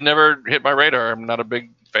 It just never hit my radar. I'm not a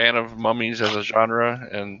big fan of mummies as a genre,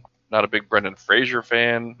 and not a big Brendan Fraser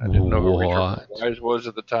fan. I didn't know who Richard Wise was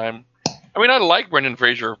at the time. I mean, I like Brendan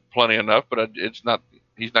Fraser plenty enough, but he's not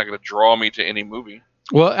going to draw me to any movie.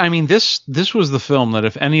 Well, I mean, this was the film that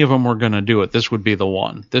if any of them were going to do it, this would be the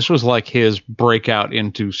one. This was like his breakout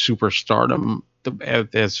into superstardom,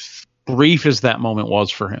 as brief as that moment was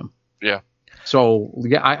for him. Yeah. So,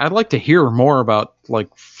 yeah, I'd like to hear more about,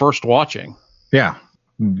 like, first watching. Yeah.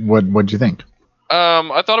 What'd you think?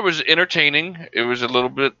 I thought it was entertaining. It was a little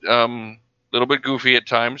bit goofy at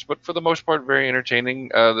times, but for the most part, very entertaining.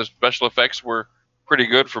 The special effects were pretty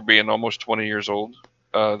good for being almost 20 years old.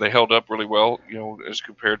 They held up really well, as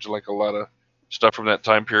compared to like a lot of stuff from that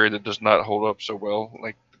time period that does not hold up so well,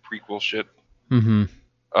 like the prequel shit. Mm-hmm.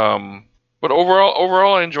 But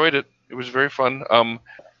overall, I enjoyed it. It was very fun.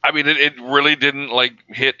 I mean, it really didn't like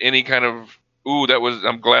hit any kind of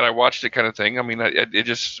I'm glad I watched it kind of thing. I mean, it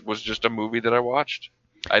just was just a movie that I watched.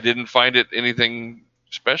 I didn't find it anything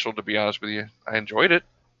special, to be honest with you. I enjoyed it.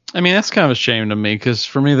 I mean, that's kind of a shame to me, because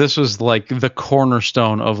for me, this was like the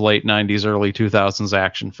cornerstone of late 90s, early 2000s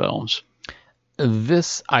action films.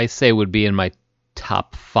 This, I say, would be in my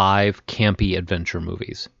top 5 campy adventure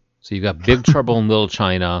movies. So you've got Big Trouble in Little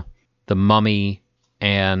China, The Mummy,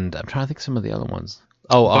 and I'm trying to think of some of the other ones.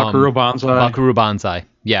 Oh, Buckaroo Banzai. Buckaroo Banzai.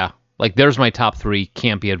 Yeah. Like, there's my top 3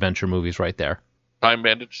 campy adventure movies right there. Time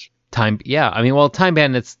Bandits. Time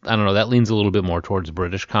Bandits, I don't know, that leans a little bit more towards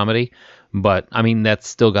British comedy. But, I mean, that's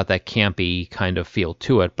still got that campy kind of feel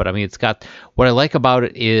to it. But, I mean, it's got... What I like about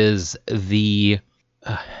it is the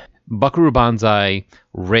Buckaroo Banzai,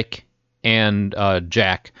 Rick, and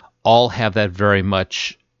Jack all have that very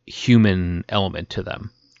much human element to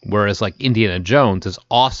them. Whereas, like, Indiana Jones, as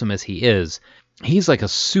awesome as he is, he's like a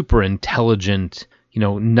super intelligent,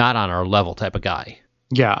 not on our level type of guy.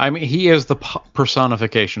 Yeah, I mean, he is the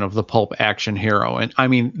personification of the pulp action hero. And, I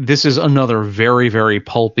mean, this is another very, very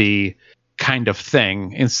pulpy kind of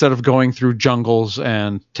thing. Instead of going through jungles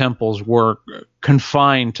and temples, we're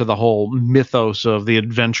confined to the whole mythos of the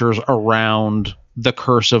adventures around the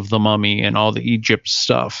curse of the mummy and all the Egypt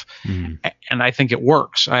stuff. Mm. And I think it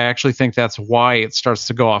works. I actually think that's why it starts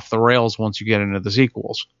to go off the rails once you get into the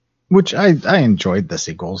sequels. Which I enjoyed the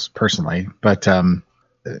sequels personally, but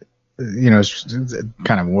it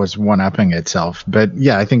kind of was one-upping itself. But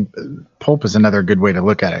yeah, I think pulp is another good way to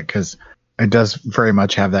look at it, because it does very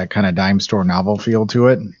much have that kind of dime store novel feel to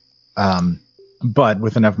it, but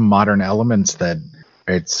with enough modern elements that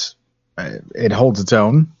it holds its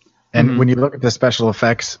own. And when you look at the special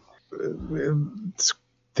effects,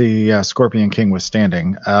 the Scorpion King was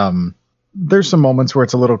standing. There's some moments where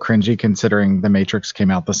it's a little cringy considering The Matrix came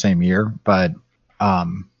out the same year, but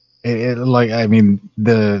the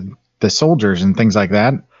soldiers and things like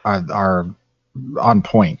that are on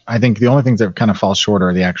point. I think the only things that kind of fall short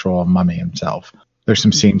are the actual mummy himself. There's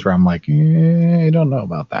some scenes where I'm like, I don't know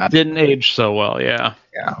about that. Didn't age so well, yeah.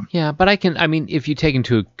 Yeah, but if you take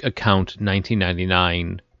into account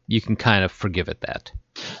 1999, you can kind of forgive it that.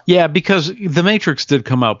 Yeah, because The Matrix did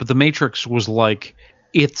come out, but The Matrix was like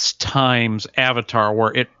its time's Avatar,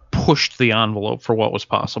 where it pushed the envelope for what was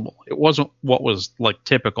possible. It wasn't what was like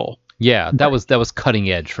typical. Yeah, that was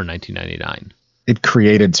cutting edge for 1999. It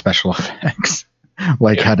created special effects,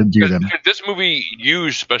 how to do them. This movie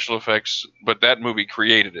used special effects, but that movie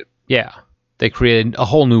created it. Yeah, they created a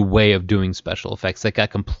whole new way of doing special effects that got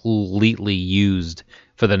completely used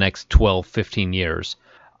for the next 12, 15 years.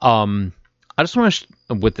 I just want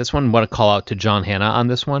to call out to John Hannah on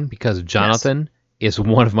this one, because Jonathan is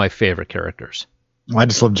one of my favorite characters. Well, I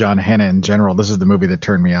just love John Hannah in general. This is the movie that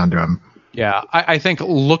turned me on to him. Yeah, I think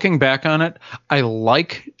looking back on it,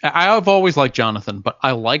 I've always liked Jonathan, but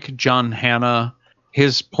I like John Hannah,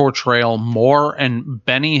 his portrayal more, and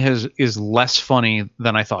Benny is less funny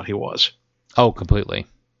than I thought he was. Oh, completely.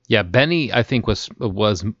 Yeah, Benny, I think was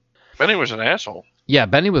Benny was an asshole. yeah,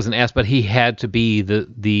 Benny was an ass, but he had to be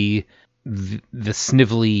the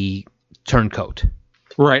snivelly turncoat.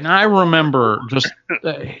 Right, and I remember just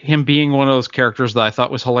him being one of those characters that I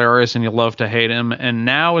thought was hilarious, and you love to hate him. And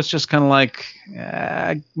now it's just kind of like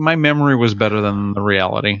my memory was better than the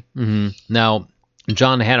reality. Mm-hmm. Now,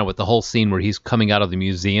 John Hannah with the whole scene where he's coming out of the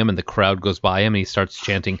museum and the crowd goes by him and he starts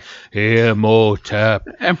chanting "Imhotep"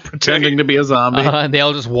 And pretending to be a zombie. and they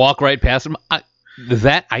all just walk right past him.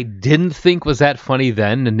 That I didn't think was that funny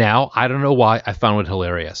then, and now I don't know why I found it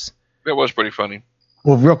hilarious. It was pretty funny.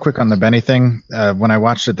 Well, real quick on the Benny thing. When I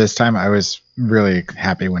watched it this time, I was really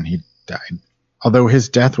happy when he died. Although his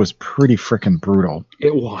death was pretty freaking brutal.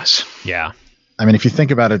 It was. Yeah. I mean, if you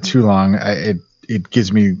think about it too long, it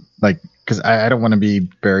gives me like, because I don't want to be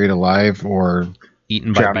buried alive or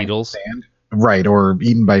Eaten by drowning in beetles. sand. Right, or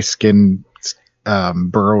eaten by skin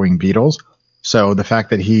burrowing beetles. So the fact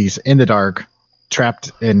that he's in the dark,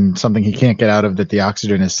 trapped in something he can't get out of, that the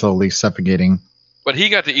oxygen is slowly suffocating. But he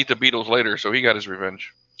got to eat the beetles later, so he got his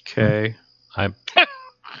revenge. Okay.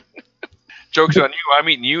 Joke's on you. I'm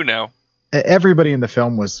eating you now. Everybody in the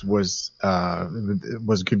film was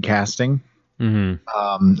good casting.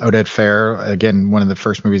 Mm-hmm. Oded Fair, again, one of the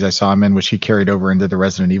first movies I saw him in, which he carried over into the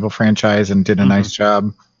Resident Evil franchise and did a nice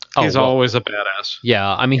job. He's always a badass.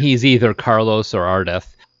 Yeah, I mean, he's either Carlos or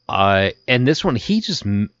Ardeth. And this one, he just,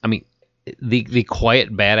 I mean, the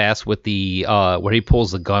quiet badass with the where he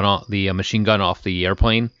pulls the gun off, the machine gun off the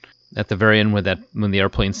airplane at the very end when the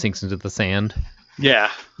airplane sinks into the sand.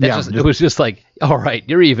 Yeah. It was just like, all right,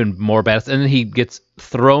 you're even more badass. And then he gets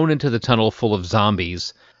thrown into the tunnel full of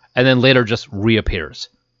zombies, and then later just reappears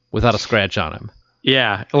without a scratch on him.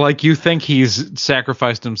 Yeah, like you think he's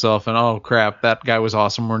sacrificed himself, and oh crap, that guy was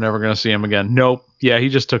awesome. We're never going to see him again. Nope. Yeah, he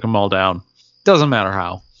just took them all down. Doesn't matter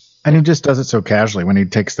how. And he just does it so casually when he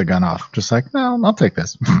takes the gun off. Just like, no, I'll take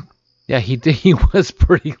this. Yeah, he did. He was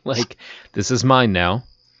pretty like, this is mine now.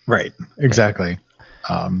 Right. Exactly.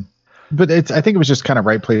 But I think it was just kind of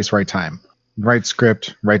right place, right time, right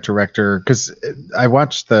script, right director. Because I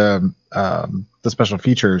watched the special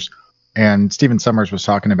features, and Stephen Summers was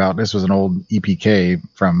talking about, this was an old EPK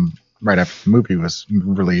from right after the movie was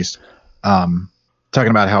released, talking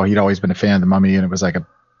about how he'd always been a fan of The Mummy, and it was like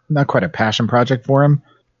not quite a passion project for him.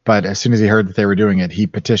 But as soon as he heard that they were doing it, he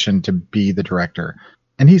petitioned to be the director.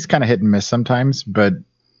 And he's kind of hit and miss sometimes. But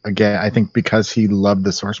again, I think because he loved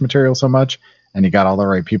the source material so much, and he got all the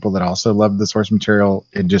right people that also loved the source material,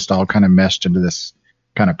 it just all kind of meshed into this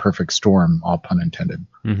kind of perfect storm, all pun intended.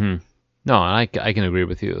 Mm-hmm. No, I can agree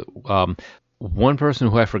with you. One person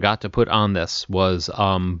who I forgot to put on this was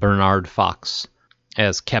Bernard Fox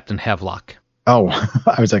as Captain Havelock. Oh,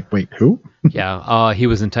 I was like, wait, who? Yeah, he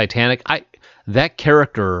was in Titanic. That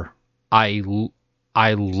character, I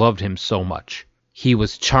loved him so much. He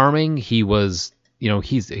was charming. He was,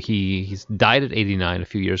 he's died at 89 a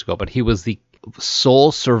few years ago, but he was the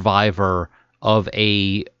sole survivor of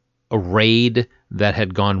a raid that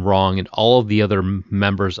had gone wrong, and all of the other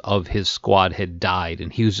members of his squad had died,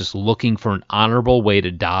 and he was just looking for an honorable way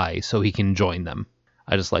to die so he can join them.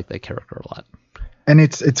 I just like that character a lot. And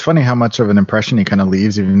it's funny how much of an impression he kind of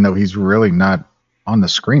leaves, even though he's really not on the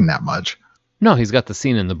screen that much. No, he's got the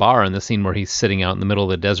scene in the bar and the scene where he's sitting out in the middle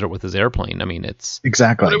of the desert with his airplane. I mean, it's...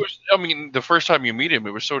 Exactly. But the first time you meet him,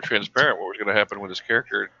 it was so transparent what was going to happen with his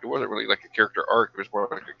character. It wasn't really like a character arc. It was more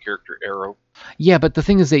like a character arrow. Yeah, but the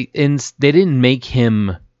thing is, they didn't make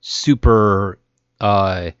him super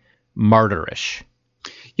martyrish.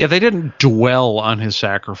 Yeah, they didn't dwell on his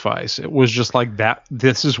sacrifice. It was just like that.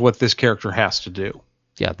 This is what this character has to do.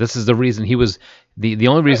 Yeah, this is the reason he was... The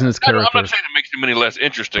only reason this character... I'm not saying it makes him any less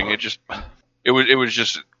interesting. It was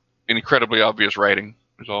just incredibly obvious writing,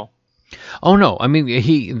 is all. Oh no! I mean,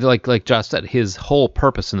 he like Josh said, his whole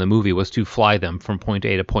purpose in the movie was to fly them from point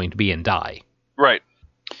A to point B and die. Right.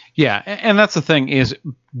 Yeah, and that's the thing is,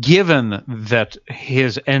 given that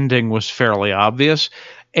his ending was fairly obvious,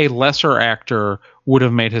 a lesser actor would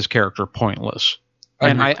have made his character pointless.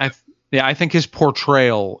 And I think his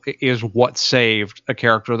portrayal is what saved a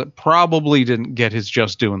character that probably didn't get his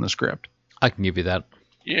just due in the script. I can give you that.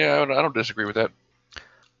 Yeah, I don't disagree with that.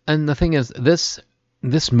 And the thing is, this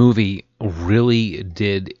movie really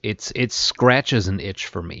did it scratches an itch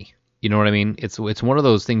for me. You know what I mean? It's one of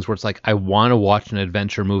those things where it's like I want to watch an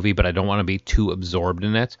adventure movie, but I don't want to be too absorbed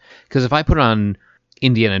in it. Because if I put on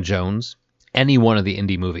Indiana Jones any one of the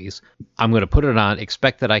indie movies, I'm going to put it on,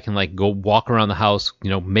 expect that I can like go walk around the house,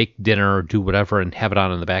 make dinner or do whatever and have it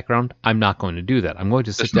on in the background. I'm not going to do that. I'm going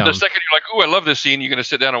to sit down. The second you're like, "Oh, I love this scene," you're going to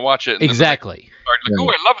sit down and watch it. And exactly. Then "Oh,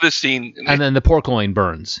 I love this scene," and then the pork loin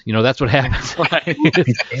burns. That's what happens. Right.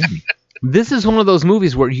 This is one of those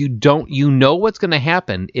movies where you know what's going to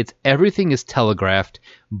happen. Everything is telegraphed,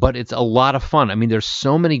 but it's a lot of fun. I mean, there's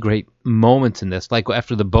so many great moments in this, like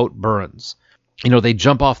after the boat burns. They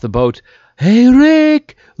jump off the boat. Hey,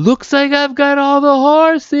 Rick, looks like I've got all the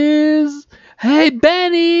horses. Hey,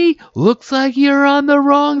 Benny, looks like you're on the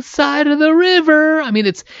wrong side of the river. I mean,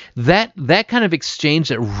 it's that kind of exchange,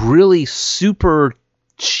 that really super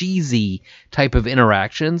cheesy type of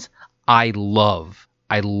interactions. I love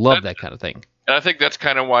that kind of thing. And I think that's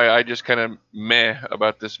kind of why I just kind of meh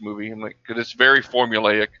about this movie. I'm like, because it's very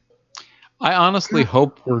formulaic. I honestly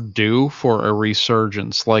hope we're due for a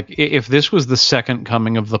resurgence. Like, if this was the second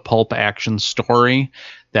coming of the pulp action story,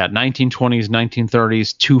 that 1920s,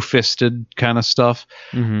 1930s, two-fisted kind of stuff,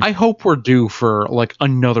 I hope we're due for, like,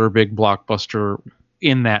 another big blockbuster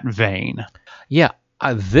in that vein. Yeah,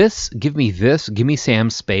 give me Sam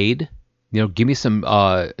Spade. Give me some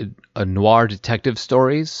noir detective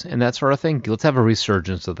stories and that sort of thing. Let's have a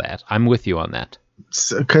resurgence of that. I'm with you on that.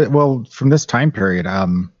 Well, from this time period,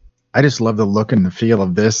 I just love the look and the feel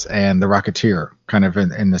of this and The Rocketeer, kind of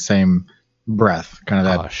in the same breath. Kind of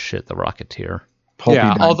that. Oh shit, The Rocketeer.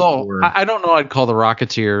 Yeah, although I don't know, I'd call The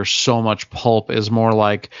Rocketeer so much pulp as more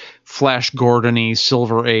like Flash Gordon-y,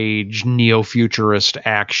 Silver Age, neo-futurist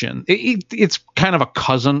action. It's kind of a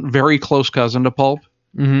cousin, very close cousin to pulp.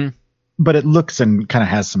 Mm-hmm. But it looks and kind of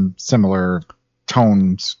has some similar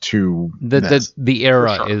tones to the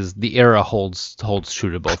era. For sure. The era holds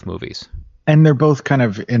true to both movies. And they're both kind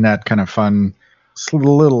of in that kind of fun,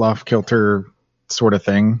 little off-kilter sort of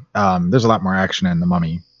thing. There's a lot more action in The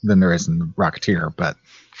Mummy than there is in The Rocketeer, but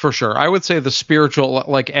for sure, I would say the spiritual,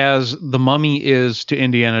 like as The Mummy is to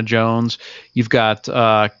Indiana Jones, you've got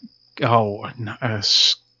Sky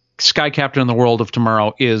Captain in the World of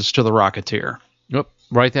Tomorrow is to The Rocketeer. Yep,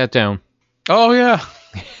 write that down. Oh yeah,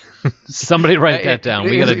 somebody write that down.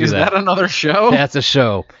 We got to do that. Is that another show? That's a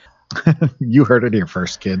show. You heard it here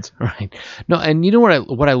first, kids. Right. No, and you know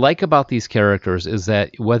what I like about these characters is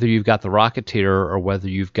that whether you've got the Rocketeer or whether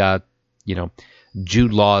you've got,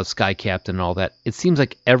 Jude Law as Sky Captain and all that, it seems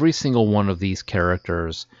like every single one of these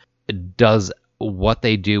characters does what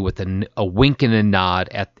they do with a wink and a nod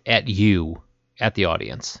at you, at the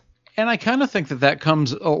audience. And I kind of think that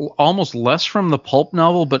comes almost less from the pulp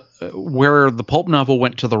novel, but where the pulp novel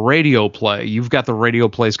went to the radio play, you've got the radio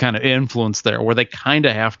play's kind of influence there, where they kind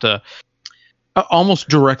of have to almost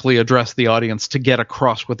directly address the audience to get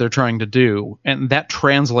across what they're trying to do, and that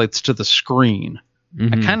translates to the screen.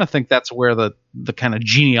 Mm-hmm. I kind of think that's where the kind of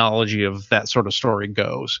genealogy of that sort of story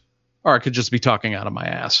goes. Or I could just be talking out of my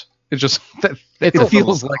ass. It just it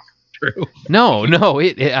feels like true. No.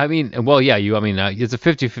 It's a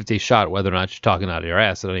 50-50 shot whether or not you're talking out of your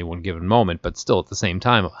ass at any one given moment, but still at the same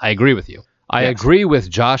time, I agree with you. I agree with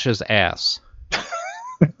Josh's ass.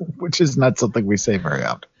 Which is not something we say very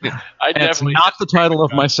often. It's not the title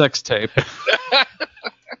of my sex tape.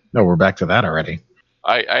 No, we're back to that already.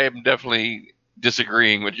 I am definitely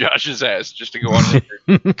disagreeing with Josh's ass, just to go on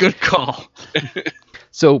record. Good call.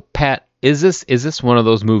 So, Pat, is this one of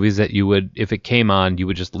those movies that you would, if it came on, you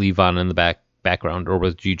would just leave on in the background, or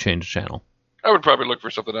would you change the channel? I would probably look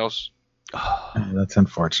for something else. That's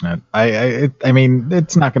unfortunate. I mean,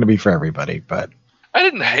 it's not going to be for everybody, but I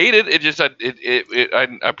didn't hate it. It just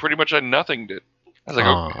I pretty much had nothing to. I was like,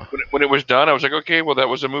 okay. When it was done, I was like, okay, well, that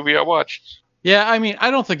was a movie I watched. Yeah, I mean,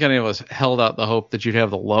 I don't think any of us held out the hope that you'd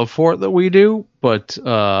have the love for it that we do, but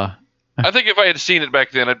I think if I had seen it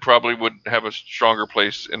back then, it probably would have a stronger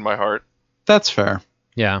place in my heart. That's fair.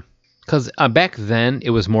 Yeah, because back then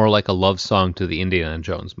it was more like a love song to the Indiana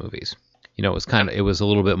Jones movies. It was it was a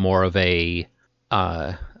little bit more of a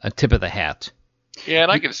tip of the hat. Yeah,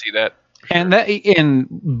 and I can see that. Sure. And that,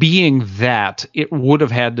 in being that, it would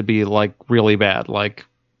have had to be like really bad, like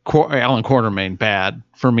Alan Quartermain bad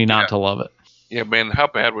for me not to love it. Yeah, man, how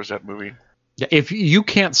bad was that movie? Yeah, if you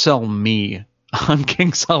can't sell me on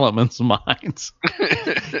King Solomon's Mines,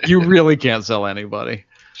 you really can't sell anybody.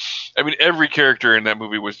 I mean, every character in that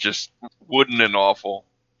movie was just wooden and awful.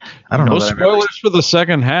 I don't know. No spoilers for the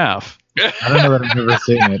second half. I don't know that I've ever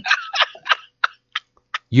seen it.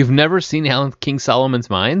 You've never seen King Solomon's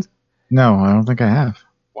Mines? No, I don't think I have.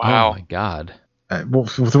 Wow. Oh my God. Well,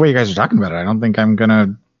 with the way you guys are talking about it, I don't think I'm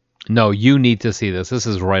gonna. No, you need to see this. This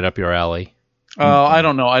is right up your alley. I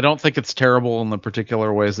don't know. I don't think it's terrible in the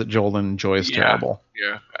particular ways that Joel enjoys terrible.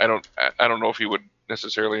 Yeah, I don't know if he would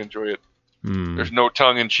necessarily enjoy it. There's no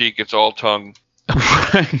tongue in cheek. It's all tongue.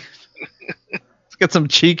 Right. Let's get some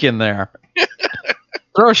cheek in there.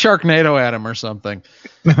 Throw a Sharknado at him or something.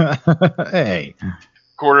 Hey.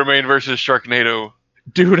 Quartermain versus Sharknado.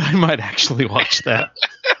 Dude, I might actually watch that.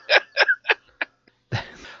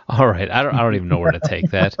 All right, I don't even know where to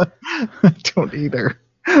take that. I don't either.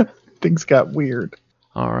 Things got weird.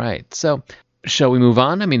 All right, so shall we move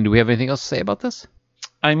on? I mean, do we have anything else to say about this?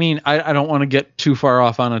 I mean, I don't want to get too far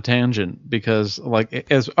off on a tangent because,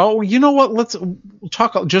 you know what? Let's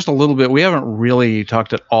talk just a little bit. We haven't really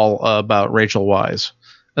talked at all about Rachel Weisz,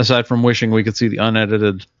 aside from wishing we could see the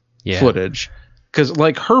unedited footage. Because,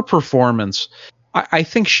 her performance, I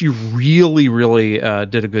think she really, really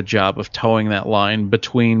did a good job of towing that line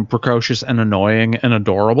between precocious and annoying and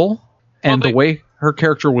adorable. And the way her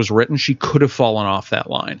character was written, she could have fallen off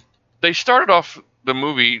that line. They started off the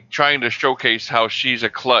movie trying to showcase how she's a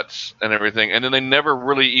klutz and everything, and then they never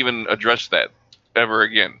really even addressed that ever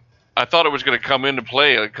again. I thought it was going to come into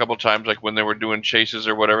play a couple times, like when they were doing chases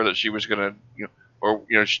or whatever, that she was going to,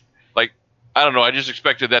 I don't know. I just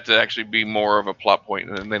expected that to actually be more of a plot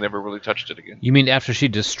point, and they never really touched it again. You mean after she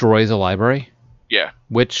destroys a library? Yeah.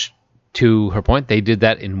 Which, to her point, they did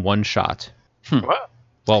that in one shot. What?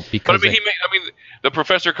 Well, because But the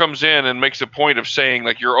professor comes in and makes a point of saying,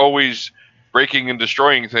 you're always breaking and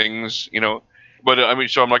destroying things, But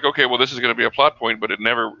so I'm like, okay, well, this is going to be a plot point, but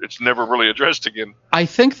it's never really addressed again. I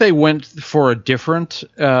think they went for a different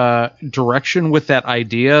direction with that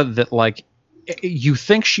idea that, you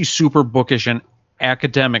think she's super bookish and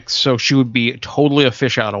academic, so she would be totally a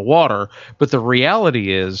fish out of water. But the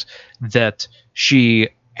reality is that she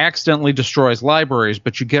accidentally destroys libraries,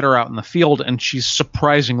 but you get her out in the field and she's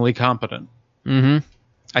surprisingly competent. Mm-hmm.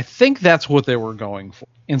 I think that's what they were going for.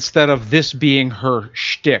 Instead of this being her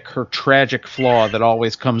shtick, her tragic flaw that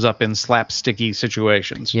always comes up in slapsticky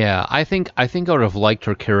situations. Yeah, I think I would have liked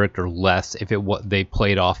her character less if they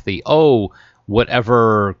played off the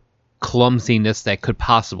whatever clumsiness that could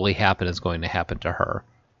possibly happen is going to happen to her.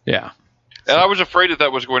 Yeah. And I was afraid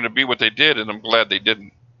that was going to be what they did, and I'm glad they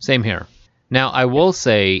didn't. Same here. Now, I will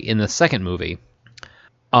say in the second movie,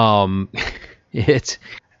 the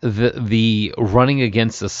running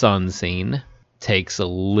against the sun scene takes a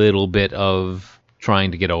little bit of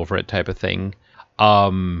trying to get over it type of thing.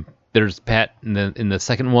 There's Pat in the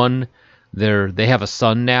second one. They have a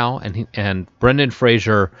son now, and Brendan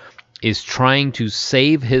Fraser is trying to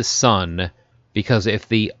save his son because if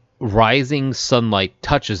the rising sunlight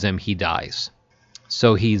touches him, he dies.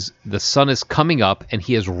 So the sun is coming up, and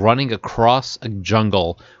he is running across a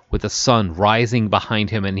jungle with the sun rising behind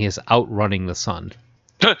him, and he is outrunning the sun.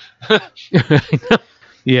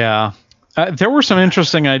 Yeah. There were some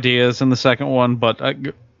interesting ideas in the second one, but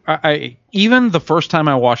I even the first time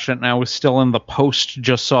I watched it, and I was still in the post,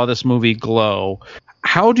 just saw this movie glow.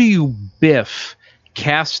 How do you biff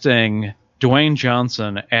casting Dwayne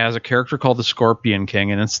Johnson as a character called the Scorpion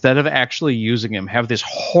King, and instead of actually using him, have this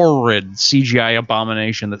horrid CGI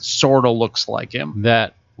abomination that sort of looks like him?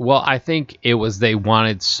 I think it was they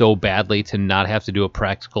wanted so badly to not have to do a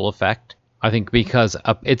practical effect. I think because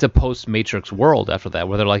it's a post-Matrix world after that,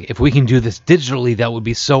 where they're like, if we can do this digitally, that would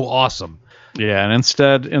be so awesome. Yeah, and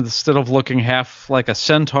instead of looking half like a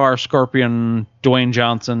centaur scorpion Dwayne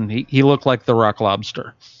Johnson, he looked like the Rock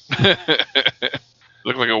Lobster.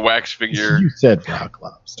 Looked like a wax figure. You said Rock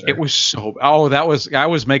Lobster. It was so... Oh, I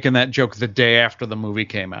was making that joke the day after the movie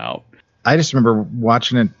came out. I just remember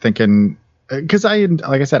watching it thinking... Because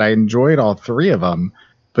like I said, I enjoyed all three of them.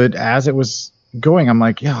 But as it was going, I'm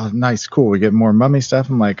like, yeah, nice, cool. We get more mummy stuff.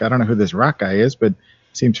 I'm like, I don't know who this rock guy is, but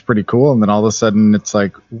seems pretty cool. And then all of a sudden it's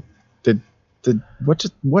like,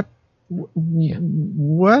 what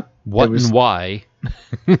and why?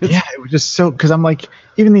 Yeah, it was just so, because I'm like,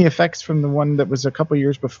 even the effects from the one that was a couple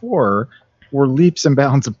years before were leaps and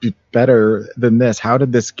bounds better than this. How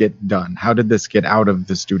did this get done? How did this get out of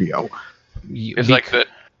the studio? It's like that.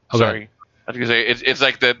 Sorry, I was gonna say it's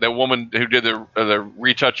like that woman who did the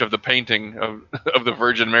retouch of the painting of the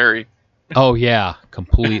Virgin Mary. Oh yeah,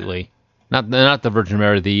 completely. not the Virgin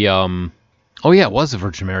Mary. Oh yeah, it was the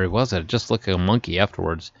Virgin Mary, was it? It just looked like a monkey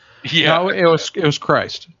afterwards. Yeah, no, it was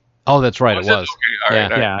Christ. Oh, that's right, it was. Okay, all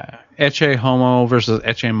right. Yeah, Ecce Homo versus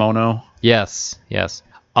Ecce Mono. Yes.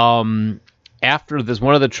 After this,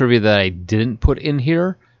 one of the trivia that I didn't put in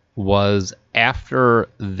here was after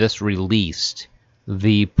this released,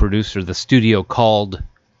 the studio called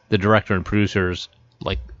the director and producers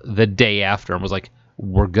like the day after and was like,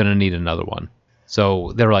 "We're gonna need another one."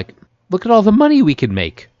 So they were like, "Look at all the money we could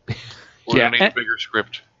make." We're gonna need a bigger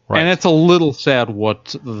script. Right. And it's a little sad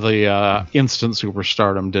what the instant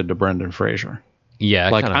superstardom did to Brendan Fraser. Yeah,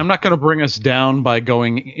 Like, kinda- I'm not going to bring us down by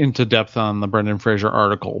going into depth on the Brendan Fraser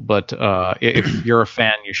article, but if you're a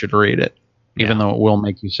fan, you should read it, even Yeah. though it will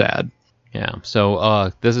make you sad. Yeah.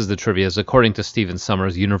 So this is the trivia. According to Steven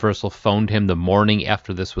Summers, Universal phoned him the morning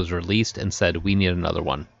after this was released and said, "We need another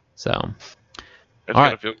one." So, That's All gonna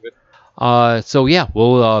right. feel good. so yeah,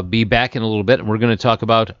 we'll be back in a little bit, and we're going to talk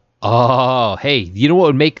about. Oh, hey, you know what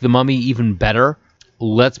would make The Mummy even better?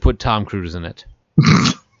 Let's put Tom Cruise in it.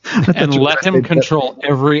 And let him control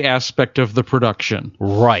every aspect of the production.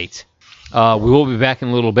 Right. We will be back in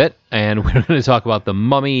a little bit, and we're going to talk about The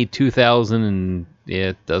Mummy 2000, and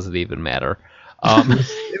it doesn't even matter.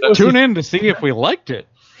 Tune in to see if we liked it.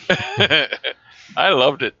 I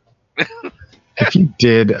loved it. If you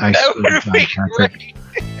did, I That swear would to be God, Patrick,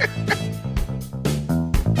 great.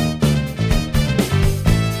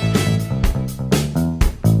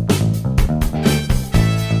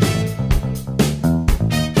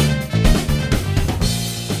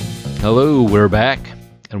 Hello, we're back,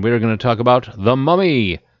 and we're going to talk about The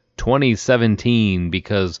Mummy 2017,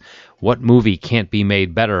 because what movie can't be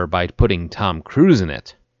made better by putting Tom Cruise in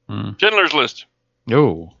it? Schindler's List.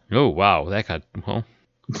 Oh. Oh, wow, that got, well,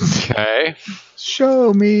 Okay.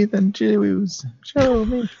 show me the Jews. Show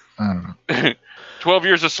me. I don't know. 12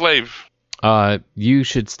 Years a Slave. you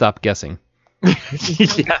should stop guessing.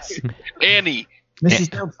 Yes. Annie. Mrs.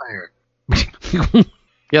 Doubtfire.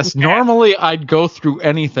 Yes, normally I'd go through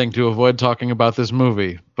anything to avoid talking about this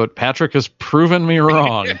movie, but Patrick has proven me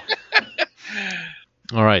wrong.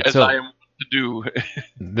 All right, As so I am to do.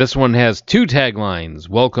 this one has two taglines: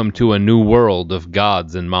 "Welcome to a new world of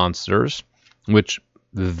gods and monsters," which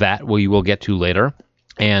we will get to later,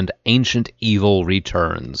 and "Ancient Evil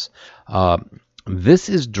Returns." This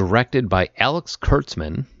is directed by Alex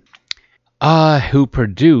Kurtzman, who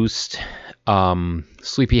produced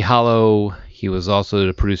Sleepy Hollow. He was also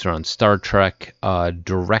the producer on Star Trek,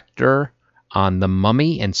 director on The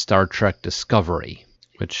Mummy and Star Trek Discovery,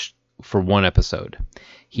 which for one episode.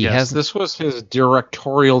 He Yes, has this was his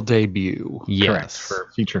directorial debut. Correct, yes, for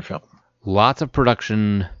a feature film. lots of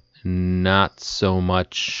production, not so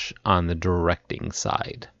much on the directing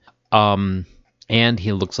side. And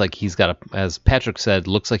he looks like he's got as Patrick said,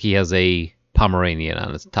 looks like he has a Pomeranian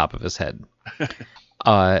on the top of his head.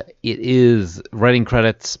 It is writing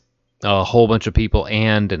credits, a whole bunch of people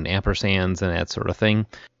and ampersands and that sort of thing,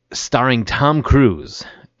 starring Tom Cruise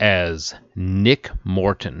as Nick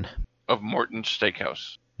Morton. Of Morton's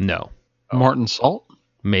Steakhouse. No, Martin Salt?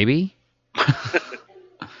 maybe.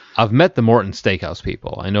 I've met the Morton Steakhouse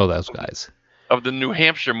people. I know those guys. Of the New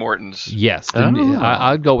Hampshire Mortons. Yes, Oh.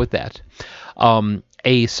 I'd go with that.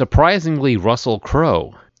 A surprisingly Russell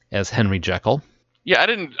Crowe as Henry Jekyll. Yeah, I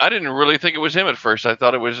didn't really think it was him at first. I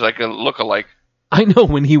thought it was like a look-alike. I know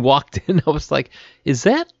when he walked in, I was like, "Is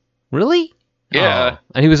that really?" Yeah. Oh.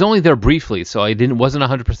 And he was only there briefly, so I wasn't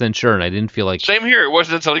 100% sure, and I didn't feel like. Same here. It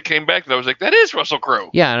wasn't until he came back that I was like, that is Russell Crowe.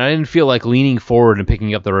 Yeah, and I didn't feel like leaning forward and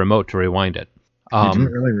picking up the remote to rewind it. You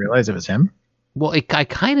didn't really realize it was him? Well, I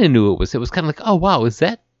kind of knew it was. It was kind of like, oh wow, is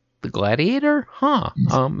that the Gladiator? Huh?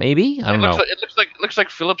 Maybe. I don't know. It looks like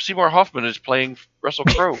Philip Seymour Hoffman is playing Russell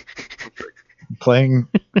Crowe. Playing.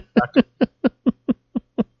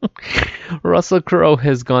 Russell Crowe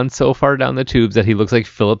has gone so far down the tubes that he looks like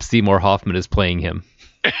Philip Seymour Hoffman is playing him.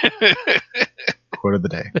 Quote of the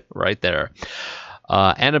day. Right there.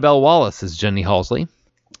 Annabelle Wallace as Jenny Halsey.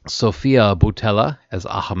 Sophia Boutella as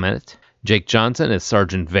Ahmed. Jake Johnson as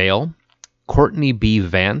Sergeant Vale. Courtney B.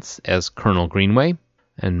 Vance as Colonel Greenway.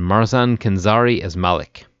 And Marzan Kenzari as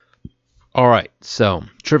Malik. All right, so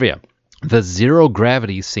trivia. The zero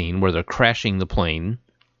gravity scene where they're crashing the plane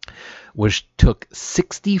took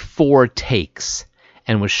 64 takes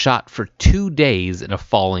and was shot for 2 days in a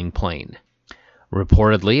falling plane.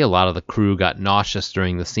 Reportedly, a lot of the crew got nauseous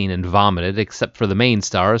during the scene and vomited, except for the main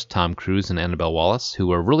stars, Tom Cruise and Annabelle Wallace, who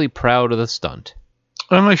were really proud of the stunt.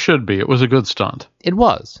 And they should be. It was a good stunt. It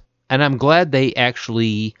was. And I'm glad they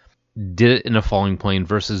actually did it in a falling plane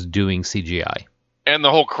versus doing CGI. And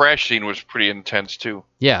the whole crash scene was pretty intense too.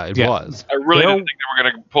 Yeah, it was. I really didn't think they were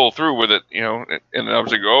going to pull through with it, and I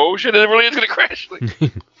was like, oh shit, it really is going to crash.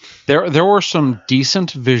 There were some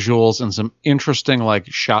decent visuals and some interesting like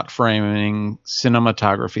shot framing,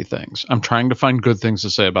 cinematography things. I'm trying to find good things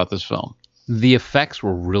to say about this film. The effects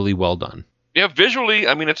were really well done. Yeah, visually,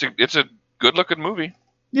 I mean, it's a good looking movie.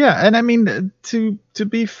 Yeah, and I mean, to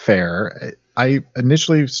be fair, I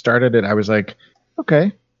initially started it, I was like,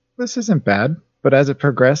 okay, this isn't bad. But as it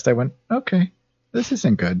progressed, I went, okay, this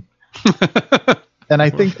isn't good. And I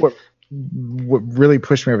think what really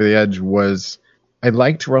pushed me over the edge was I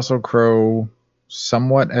liked Russell Crowe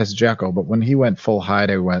somewhat as Jekyll, but when he went full Hyde,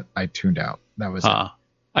 I tuned out. That was it.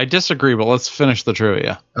 I disagree, but let's finish the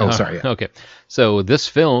trivia. Oh, sorry. Yeah. Okay. So this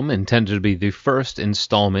film, intended to be the first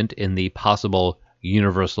installment in the possible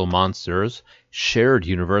Universal Monsters shared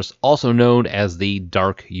universe, also known as the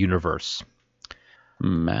Dark Universe.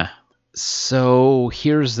 Meh. So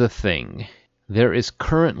here's the thing. There is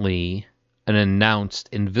currently an announced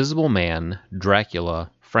Invisible Man, Dracula,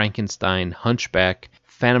 Frankenstein, Hunchback,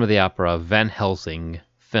 Phantom of the Opera, Van Helsing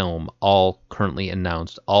film, all currently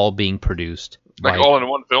announced, all being produced. Like all in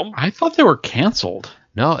one film? I thought they were canceled.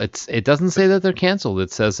 No, it doesn't say that they're canceled.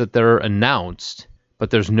 It says that they're announced, but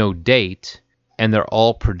there's no date, and they're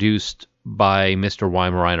all produced by Mr.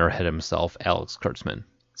 Weimaraner head himself, Alex Kurtzman.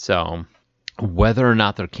 So whether or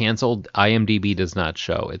not they're canceled, IMDb does not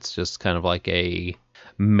show. It's just kind of like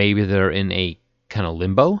maybe they're in a kind of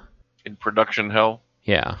limbo. In production hell?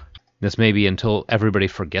 Yeah. This may be until everybody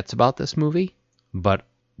forgets about this movie, but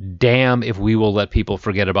damn if we will let people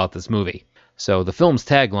forget about this movie. So the film's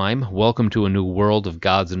tagline, "Welcome to a New World of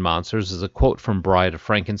Gods and Monsters," is a quote from Bride of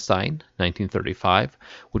Frankenstein, 1935,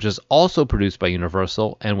 which is also produced by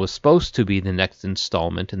Universal and was supposed to be the next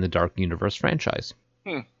installment in the Dark Universe franchise.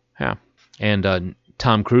 Yeah. And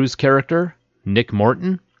Tom Cruise character, Nick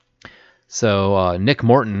Morton. So Nick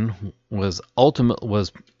Morton was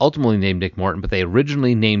ultimately named Nick Morton, but they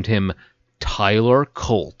originally named him Tyler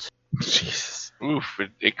Colt. Jesus. Oof,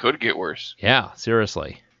 it could get worse. Yeah,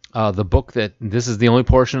 seriously. The book this is the only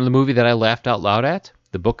portion of the movie that I laughed out loud at.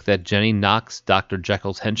 The book that Jenny knocks Dr.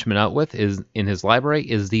 Jekyll's henchman out with is in his library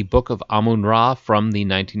is the Book of Amun-Ra from the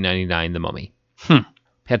 1999 The Mummy.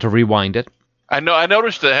 Had to rewind it. I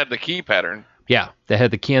noticed they had the key pattern. Yeah, they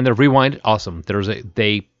had the key and they rewind it. Awesome.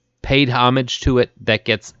 They paid homage to it. That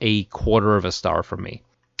gets a 1/4 of a star from me.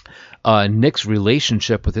 Nick's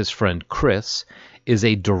relationship with his friend Chris is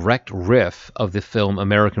a direct riff of the film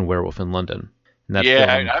American Werewolf in London.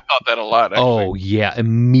 I thought that a lot, actually. Oh, yeah,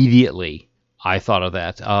 immediately I thought of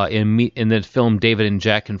that. In the film David and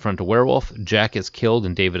Jack Confront a Werewolf, Jack is killed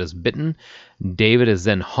and David is bitten. David is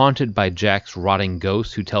then haunted by Jack's rotting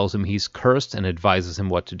ghost, who tells him he's cursed and advises him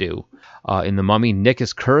what to do. In The Mummy, Nick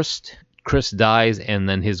is cursed, Chris dies, and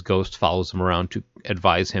then his ghost follows him around to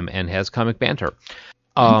advise him and has comic banter.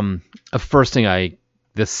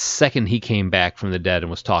 The second he came back from the dead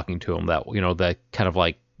and was talking to him, that kind of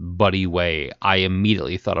like buddy way, I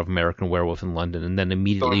immediately thought of American Werewolf in London, and then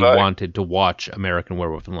immediately wanted to watch American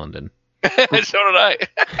Werewolf in London. So did I.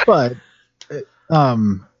 But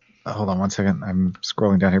hold on one second. I'm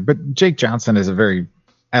scrolling down here. But Jake Johnson is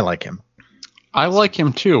I like him. I like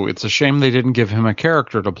him too. It's a shame they didn't give him a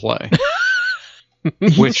character to play.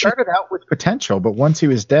 He started out with potential, but once he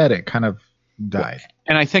was dead, it kind of died.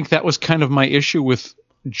 And I think that was kind of my issue with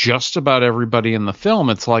just about everybody in the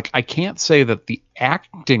film. It's like, I can't say that the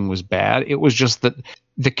acting was bad. It was just that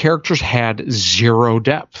the characters had zero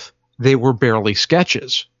depth. They were barely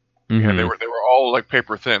sketches. Mm-hmm. And they were all like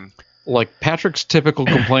paper thin. Like Patrick's typical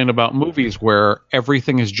complaint about movies where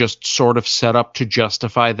everything is just sort of set up to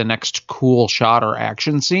justify the next cool shot or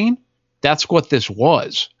action scene. That's what this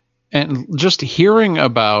was. And just hearing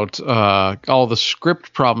about all the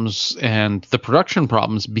script problems and the production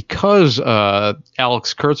problems because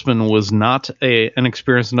Alex Kurtzman was not an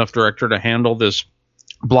experienced enough director to handle this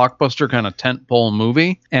blockbuster kind of tentpole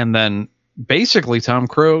movie. And then basically Tom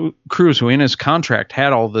Cruise, who in his contract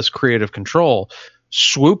had all this creative control,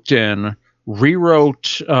 swooped in,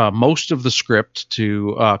 rewrote most of the script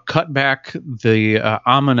to cut back the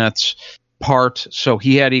Amonet's part so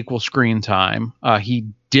he had equal screen time. He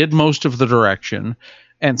did most of the direction,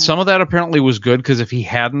 and some of that apparently was good because if he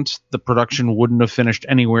hadn't, the production wouldn't have finished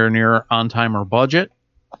anywhere near on time or budget.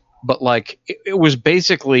 But like it was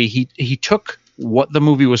basically he took what the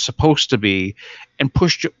movie was supposed to be and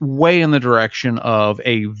pushed it way in the direction of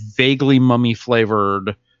a vaguely mummy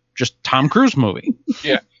flavored just Tom Cruise movie.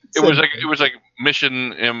 Yeah, it was like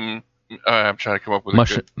Mission M. I'm trying to come up with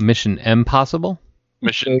Mission Impossible.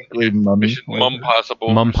 Mum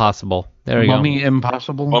Possible. Mum Possible. There you Mummy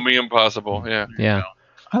Impossible. Mummy Impossible. Yeah. Yeah.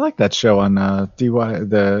 I like that show on the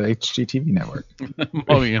HGTV network.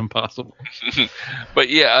 Mummy Impossible. But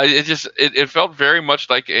yeah, it felt very much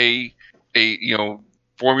like a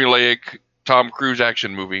formulaic Tom Cruise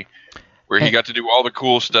action movie where he got to do all the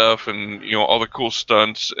cool stuff and all the cool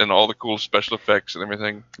stunts and all the cool special effects and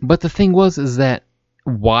everything. But the thing is that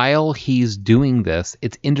while he's doing this,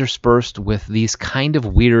 it's interspersed with these kind of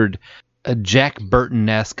weird Jack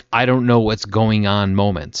Burton-esque, I don't know what's going on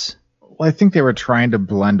moments. Well, I think they were trying to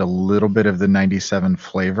blend a little bit of the 97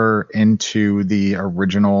 flavor into the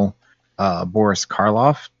original Boris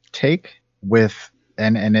Karloff take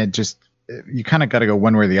and it you kind of got to go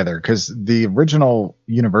one way or the other, because the original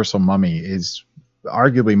Universal Mummy is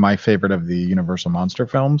arguably my favorite of the Universal monster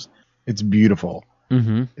films. It's beautiful.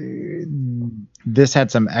 This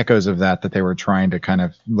had some echoes of that they were trying to kind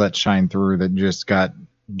of let shine through, that just got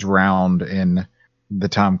drowned in the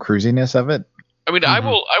Tom Cruisiness of it. I mean, I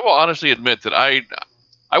will honestly admit that I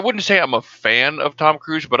wouldn't say I'm a fan of Tom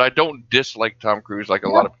Cruise, but I don't dislike Tom Cruise like a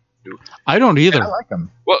lot of people do. I don't either. Yeah, I like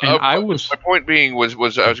him. Well, And my point being was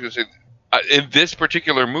I was going to say, in this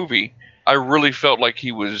particular movie, I really felt like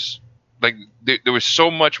he was like there was so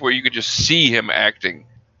much where you could just see him acting,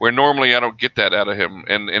 where normally I don't get that out of him.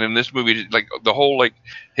 And in this movie, like the whole like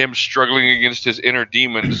him struggling against his inner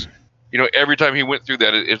demons, every time he went through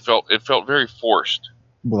that, it felt very forced.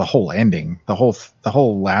 Well, the whole ending, the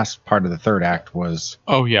whole last part of the third act was.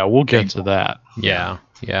 Oh yeah, we'll get to that. Yeah.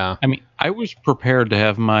 I mean, I was prepared to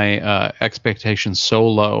have my expectations so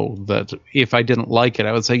low that if I didn't like it,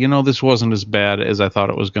 I would say, this wasn't as bad as I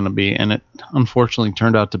thought it was going to be, and it unfortunately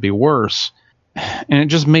turned out to be worse. And it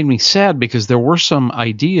just made me sad, because there were some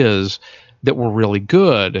ideas that were really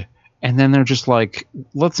good, and then they're just like,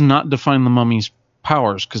 let's not define the mummy's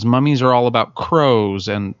powers, because mummies are all about crows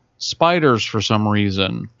and spiders for some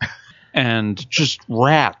reason, and just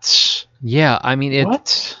rats. Yeah, I mean, if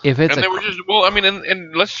it's And there were just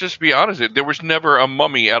and let's just be honest, there was never a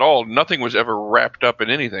mummy at all. Nothing was ever wrapped up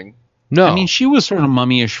in anything. no, I mean, she was sort of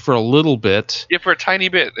mummy-ish for a little bit. Yeah, for a tiny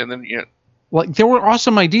bit, and then Like, there were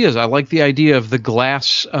awesome ideas. I like the idea of the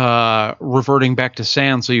glass reverting back to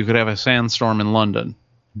sand, so you could have a sandstorm in London.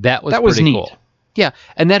 that was That was pretty neat. cool. Yeah,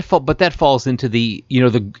 and that falls into the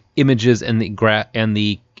the images and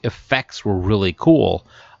the effects were really cool.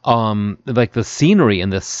 Like the scenery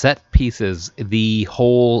and the set pieces, the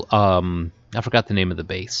whole I forgot the name of the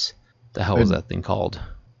base. The hell was that thing called?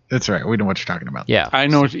 That's right. We know what you're talking about. Yeah, I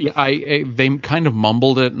know. They kind of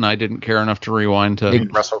mumbled it, and I didn't care enough to rewind to. In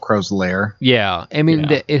Russell Crowe's lair. yeah. I mean,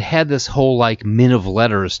 Yeah. it had this whole like Men of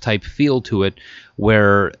Letters type feel to it,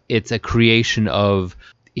 where it's a creation of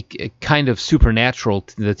kind of supernatural,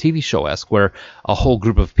 the TV show-esque, where a whole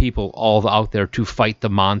group of people all out there to fight the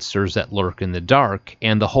monsters that lurk in the dark,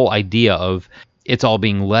 and the whole idea of it's all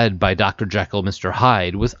being led by Dr. Jekyll, Mr.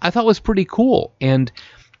 Hyde I thought was pretty cool. And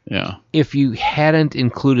Yeah. if you hadn't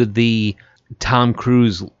included the Tom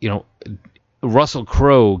Cruise, Russell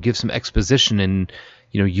Crowe gives some exposition, and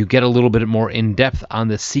you get a little bit more in depth on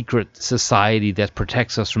the secret society that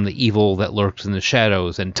protects us from the evil that lurks in the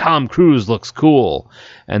shadows. And Tom Cruise looks cool,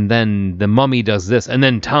 and then the mummy does this, and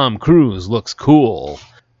then Tom Cruise looks cool,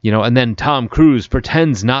 and then Tom Cruise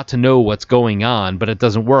pretends not to know what's going on, but it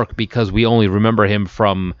doesn't work because we only remember him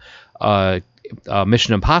from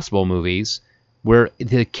Mission Impossible movies, where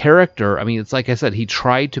the character, I mean, it's like I said, he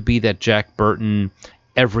tried to be that Jack Burton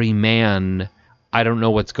everyman, I don't know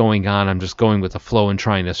what's going on, I'm just going with the flow and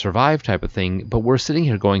trying to survive type of thing. But we're sitting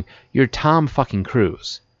here going, you're Tom fucking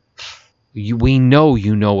Cruise. We know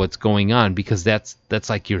you know what's going on, because that's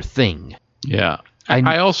like your thing. Yeah.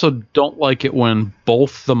 I also don't like it when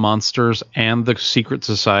both the monsters and the secret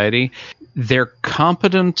society, they're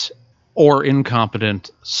competent or incompetent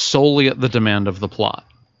solely at the demand of the plot.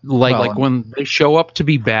 Like when they show up to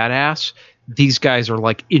be badass, these guys are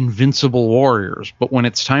like invincible warriors. But when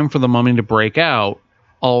it's time for the mummy to break out,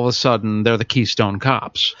 all of a sudden they're the Keystone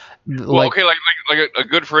Cops. well, okay, like a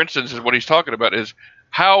good for instance is what he's talking about is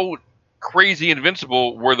how crazy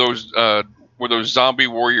invincible were those zombie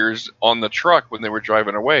warriors on the truck when they were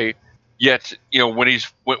driving away. Yet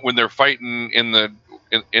when they're fighting in the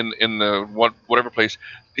whatever place,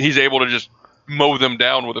 he's able to just mow them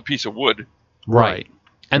down with a piece of wood. Right.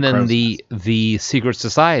 And then the secret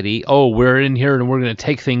society, we're in here and we're going to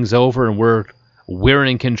take things over and we're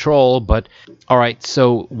in control. But all right,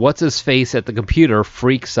 so what's his face at the computer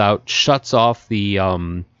freaks out, shuts off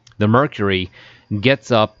the mercury,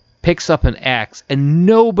 gets up, picks up an axe, and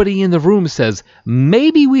nobody in the room says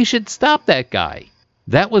maybe we should stop that guy.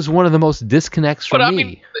 That was one of the most disconnects for me. But I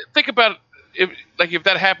mean, think about it, if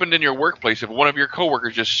that happened in your workplace, if one of your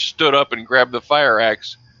coworkers just stood up and grabbed the fire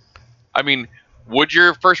axe, I mean, would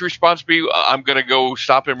your first response be, I'm going to go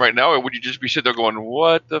stop him right now? Or would you just be sitting there going,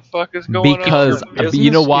 what the fuck is going on? Because,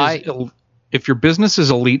 you know why? If your business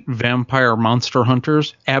is elite vampire monster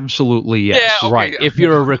hunters, absolutely yes. Yeah, okay. Right. If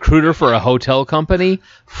you're a recruiter for a hotel company,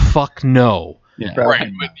 fuck no. Yeah.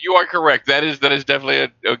 Right, but you are correct. That is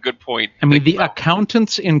definitely a good point. I mean, the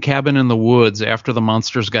accountants in Cabin in the Woods, after the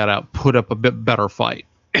monsters got out, put up a bit better fight.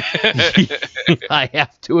 I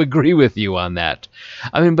have to agree with you on that.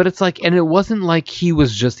 I mean, but it's like, and it wasn't like he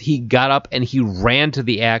got up and he ran to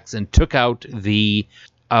the axe and took out the,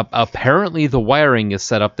 apparently the wiring is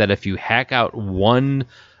set up that if you hack out one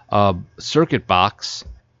a circuit box,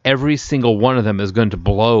 every single one of them is going to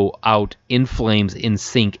blow out in flames in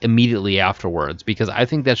sync immediately afterwards, because I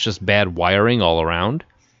think that's just bad wiring all around.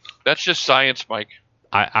 That's just science, Mike.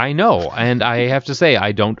 I know, and I have to say,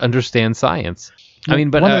 I don't understand science. I mean,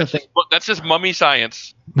 but One of the things- Look, that's just mummy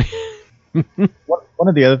science. One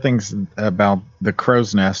of the other things about the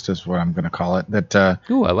crow's nest is what I'm going to call it that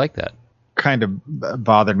ooh, I like that. kind of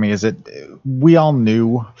bothered me is that we all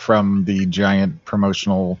knew from the giant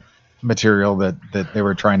promotional material that they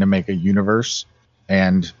were trying to make a universe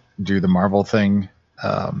and do the Marvel thing.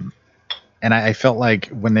 And I felt like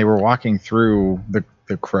when they were walking through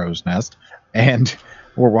the crow's nest and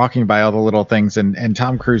we're walking by all the little things and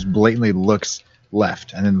Tom Cruise blatantly looks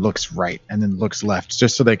left and then looks right and then looks left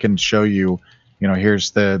just so they can show you,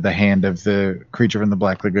 here's the hand of the creature from the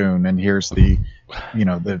Black Lagoon and here's the,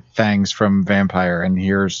 the fangs from Vampire and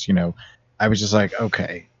here's, I was just like,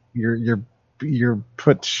 okay, you're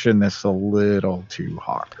pushing this a little too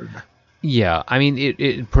hard. Yeah, I mean,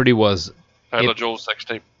 it pretty was Tyler Joel's sex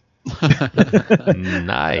tape.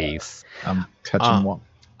 nice. I'm touching one.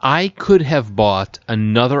 I could have bought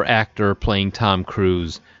another actor playing Tom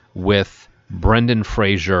Cruise with Brendan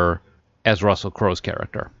Fraser as Russell Crowe's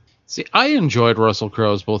character. See, I enjoyed Russell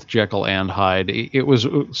Crowe's both Jekyll and Hyde. It was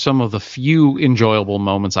some of the few enjoyable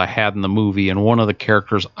moments I had in the movie, and one of the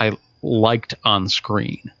characters I liked on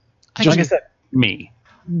screen. Like I said, Me.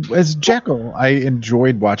 as Jekyll, I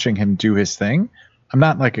enjoyed watching him do his thing. I'm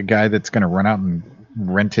not like a guy that's going to run out and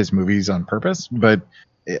rent his movies on purpose, but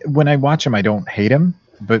when I watch him, I don't hate him.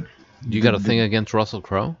 But You got a thing against Russell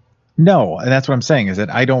Crowe? no, and that's what I'm saying is that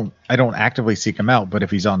I don't actively seek him out, but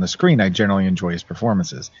if he's on the screen, I generally enjoy his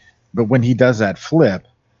performances. But when he does that flip,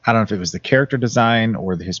 I don't know if it was the character design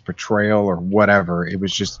or his portrayal or whatever, it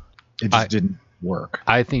just didn't work.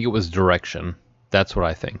 I think it was direction. That's what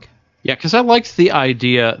I think. Yeah, because I liked the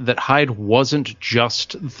idea that Hyde wasn't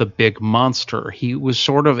just the big monster. He was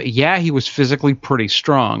sort of, he was physically pretty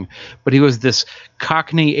strong, but he was this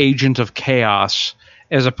Cockney agent of chaos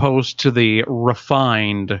as opposed to the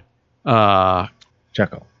refined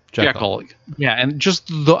Jekyll. Jekyll. Yeah, and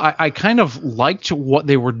just I kind of liked what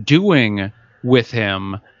they were doing with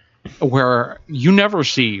him, where you never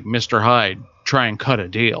see Mr. Hyde try and cut a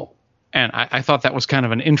deal. And I thought that was kind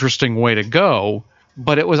of an interesting way to go,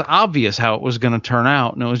 but it was obvious how it was going to turn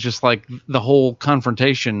out. And it was just like the whole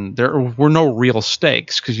confrontation, there were no real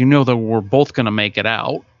stakes because that we're both going to make it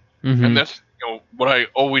out. Mm-hmm. And that's what I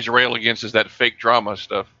always rail against is that fake drama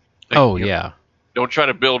stuff. Yeah. Don't try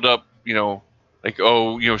to build up,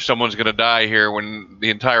 someone's going to die here when the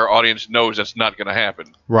entire audience knows that's not going to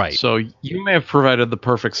happen. Right. So you may have provided the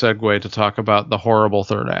perfect segue to talk about the horrible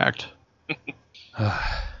third act.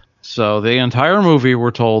 So the entire movie,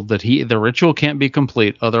 we're told that the ritual can't be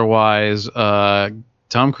complete. Otherwise,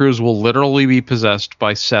 Tom Cruise will literally be possessed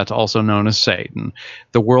by Set, also known as Satan.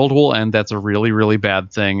 The world will end. That's a really, really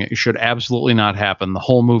bad thing. It should absolutely not happen. The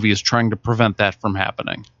whole movie is trying to prevent that from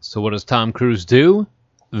happening. So what does Tom Cruise do?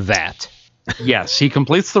 That. Yes, he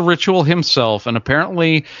completes the ritual himself, and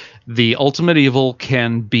apparently the ultimate evil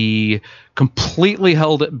can be completely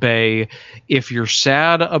held at bay if you're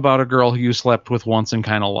sad about a girl who you slept with once and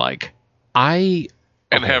kind of like. And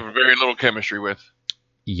have very little chemistry with.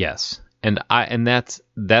 Yes. And that's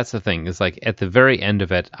the thing, is like at the very end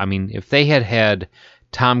of it, I mean, if they had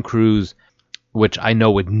Tom Cruise, which I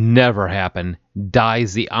know would never happen,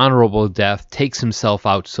 dies the honorable death, takes himself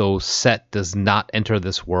out so Set does not enter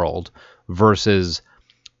this world, versus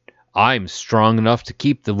I'm strong enough to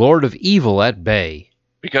keep the Lord of Evil at bay.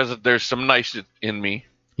 Because there's some nice in me.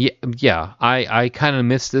 Yeah. I kind of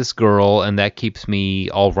miss this girl, and that keeps me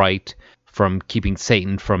all right from keeping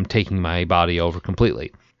Satan from taking my body over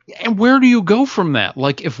completely. And where do you go from that?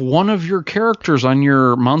 Like, if one of your characters on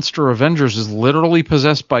your Monster Avengers is literally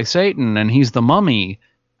possessed by Satan and he's the mummy,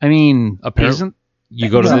 I mean, Apparently, you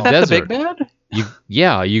go to the desert. The big bad?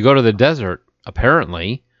 You go to the desert,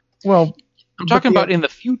 apparently. Well, I'm talking about in the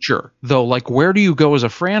future, though. Like, where do you go as a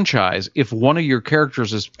franchise if one of your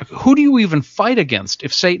characters is... Who do you even fight against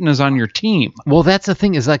if Satan is on your team? Well, that's the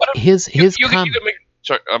thing, is like his comment...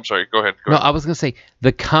 Sorry, I'm sorry. Go ahead. I was going to say,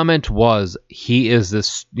 the comment was, he is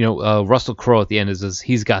this, Russell Crowe at the end is this,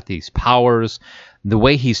 he's got these powers, the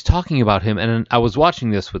way he's talking about him, and I was watching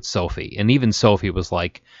this with Sophie, and even Sophie was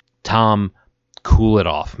like, Tom, cool it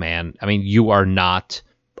off, man. I mean, you are not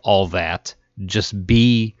all that. Just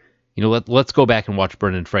be, let's go back and watch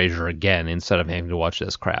Brendan Fraser again instead of having to watch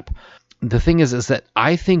this crap. The thing is that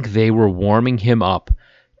I think they were warming him up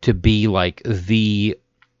to be like the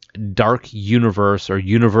Dark Universe or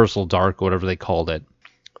Universal Dark, or whatever they called it,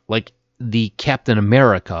 like the Captain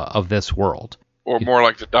America of this world. Or more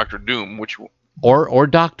like the Doctor Doom, which or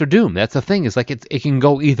Doctor Doom. That's the thing. Is like it can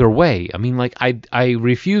go either way. I mean, like I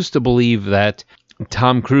refuse to believe that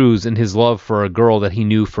Tom Cruise and his love for a girl that he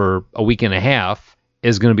knew for a week and a half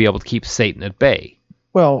is going to be able to keep Satan at bay.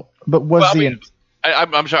 Well, but was Well, I the mean,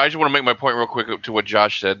 I'm sorry. I just want to make my point real quick to what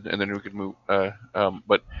Josh said, and then we could move. But I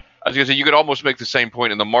was going to say you could almost make the same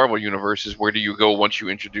point in the Marvel universe. Is where do you go once you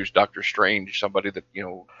introduce Doctor Strange, somebody that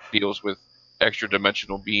deals with extra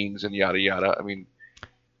dimensional beings and yada yada. I mean,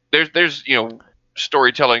 there's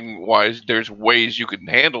storytelling wise, there's ways you can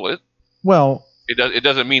handle it. well, It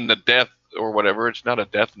doesn't mean the death or whatever. It's not a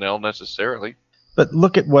death knell necessarily. but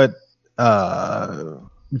look at what To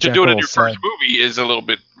do it in Jekyll your said. first movie is a little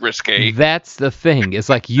bit risque. That's the thing. It's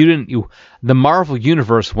like the Marvel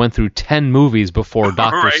Universe went through 10 movies before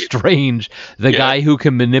Doctor Right. Strange. The Yeah. guy who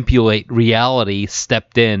can manipulate reality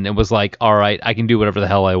stepped in and was like, all right, I can do whatever the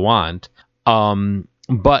hell I want.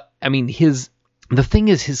 But, I mean, the thing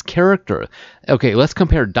is his character. Okay, let's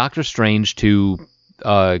compare Doctor Strange to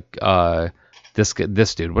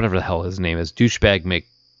this dude, whatever the hell his name is, Douchebag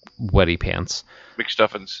McWetty Pants.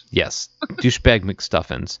 McStuffins. Yes, douchebag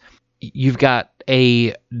McStuffins. You've got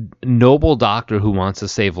a noble doctor who wants to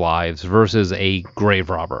save lives versus a grave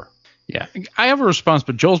robber. Yeah, I have a response,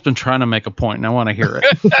 but Joel's been trying to make a point, and I want to hear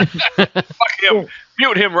it. Fuck him.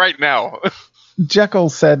 Mute him right now. Jekyll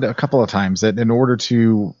said a couple of times that in order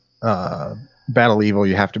to battle evil,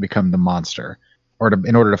 you have to become the monster, or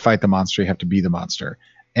in order to fight the monster, you have to be the monster.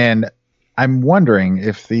 And I'm wondering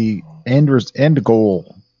if the end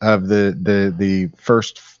goal of the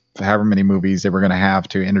first however many movies they were going to have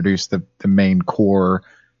to introduce the main core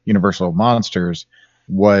universal monsters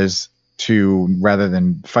was to, rather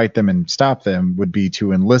than fight them and stop them, would be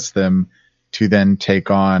to enlist them to then take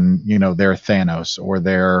on their Thanos or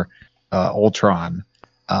their Ultron,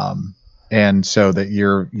 and so that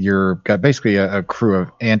you're got basically a crew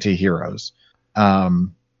of anti-heroes.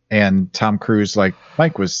 And Tom Cruise, like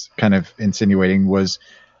Mike was kind of insinuating, was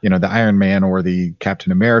the Iron Man or the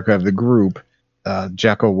Captain America of the group.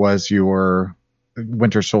 Jekyll was your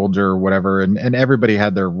Winter Soldier or whatever, and everybody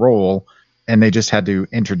had their role, and they just had to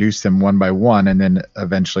introduce them one by one, and then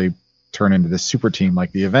eventually turn into the super team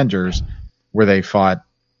like the Avengers, where they fought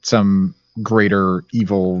some greater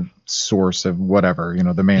evil source of whatever,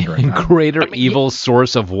 the Mandarin. Greater evil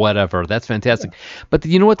source of whatever. That's fantastic. But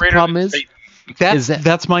you know what the Greater problem than is? Satan.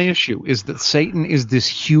 That's my issue, is that Satan is this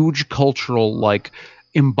huge cultural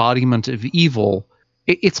embodiment of evil.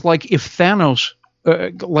 It's like if Thanos,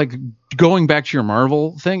 going back to your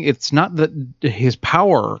Marvel thing, it's not that his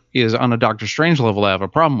power is on a Doctor Strange level I have a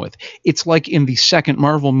problem with. It's like in the second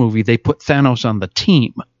Marvel movie, they put Thanos on the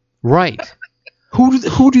team. Right.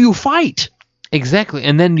 Who do you fight? Exactly.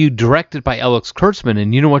 And then you direct it by Alex Kurtzman,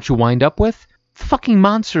 and you know what you wind up with? Fucking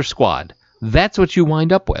Monster Squad. That's what you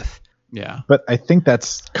wind up with. Yeah. But I think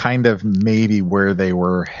that's kind of maybe where they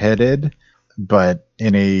were headed, but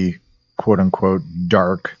in a quote unquote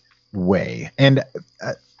dark way. And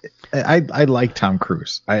I like Tom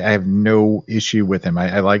Cruise. I have no issue with him.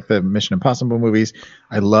 I like the Mission Impossible movies.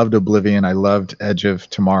 I loved Oblivion. I loved Edge of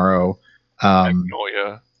Tomorrow.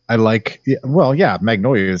 Magnolia. I like,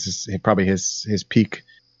 Magnolia is probably his peak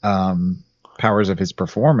powers of his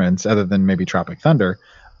performance, other than maybe Tropic Thunder.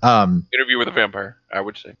 Interview with a Vampire, I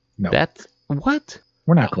would say. No, That's what?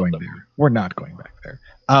 we're not going there. We're not going back there.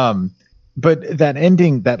 But that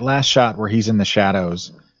ending, that last shot where he's in the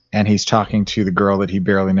shadows and he's talking to the girl that he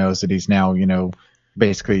barely knows, that he's now,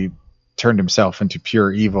 basically turned himself into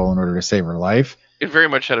pure evil in order to save her life. It very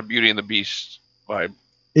much had a Beauty and the Beast vibe.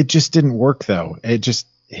 It just didn't work though.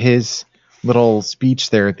 His little speech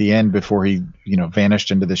there at the end before he,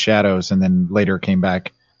 vanished into the shadows and then later came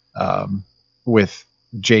back with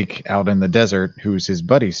Jake out in the desert, who's his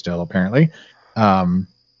buddy still apparently.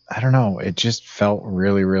 I don't know. It just felt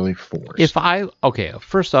really, really forced.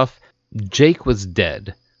 First off, Jake was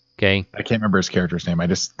dead. Okay. I can't remember his character's name.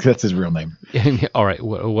 That's his real name. All right.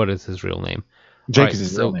 What is his real name? Jake Right, is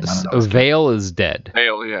his so real name. I don't know his Vale is dead.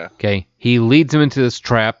 Hell yeah. Okay. He leads him into this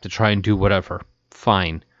trap to try and do whatever.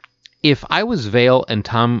 Fine. If I was Vale and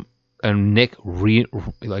Tom and Nick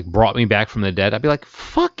brought me back from the dead, I'd be like,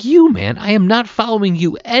 fuck you, man. I am not following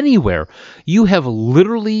you anywhere. You have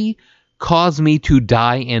literally caused me to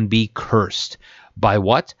die and be cursed. By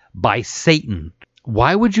what? By Satan.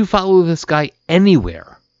 Why would you follow this guy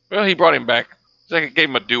anywhere? Well, he brought him back. It's like it gave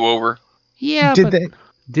him a do-over. Yeah, Did they?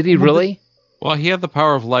 did he really? Well, he had the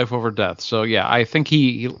power of life over death. So, yeah, I think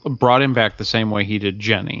he brought him back the same way he did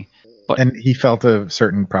Jenny. And he felt a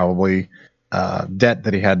certain probably debt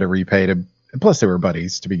that he had to repay to. Plus, they were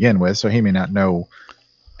buddies to begin with, so he may not know.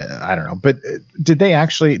 I don't know. But did they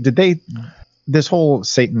this whole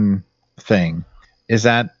Satan thing, is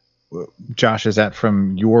that, Josh, is that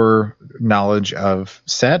from your knowledge of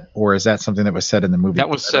Set, or is that something that was said in the movie? That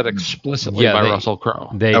was said explicitly Yeah, by they- Russell Crowe.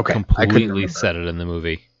 They Okay, I couldn't completely remember. said it in the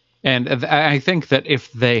movie. And I think that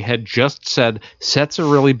if they had just said, Set's a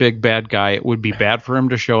really big bad guy, it would be bad for him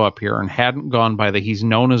to show up here, and hadn't gone by the he's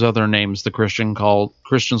known as other names the Christians called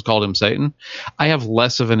him Satan, I have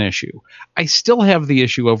less of an issue. I still have the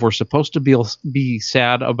issue of we're supposed to be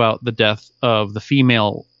sad about the death of the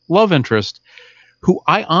female love interest, who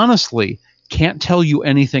I honestly can't tell you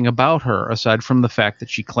anything about her aside from the fact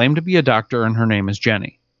that she claimed to be a doctor and her name is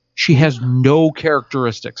Jenny. She has no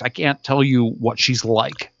characteristics. I can't tell you what she's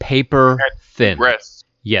like. Paper thin. Breasts.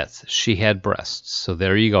 Yes, she had breasts. So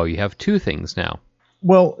there you go. You have two things now.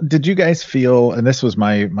 Well, did you guys feel, and this was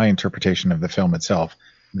my interpretation of the film itself,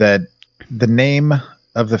 that the name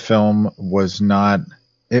of the film was not,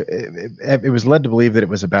 it was led to believe that it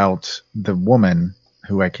was about the woman,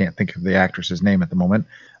 who I can't think of the actress's name at the moment,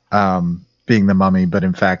 being the mummy, but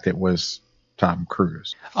in fact it was Tom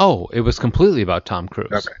Cruise. Oh, it was completely about Tom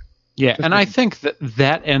Cruise. Okay. Yeah, and I think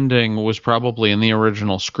that ending was probably in the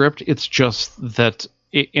original script. It's just that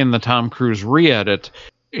in the Tom Cruise re-edit,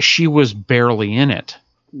 she was barely in it.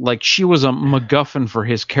 Like, she was a MacGuffin for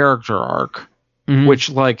his character arc, Mhm. which,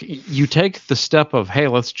 like, you take the step of, hey,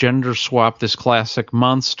 let's gender swap this classic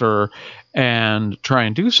monster and try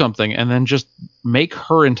and do something, and then just make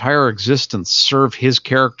her entire existence serve his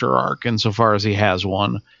character arc insofar as he has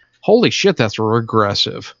one. Holy shit, that's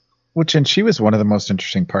regressive. And she was one of the most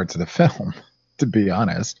interesting parts of the film, to be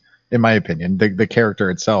honest, in my opinion. The character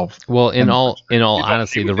itself. Well, in all thought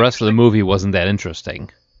honesty, she the was rest of the movie wasn't that interesting.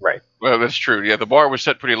 Right. Well, that's true. Yeah, the bar was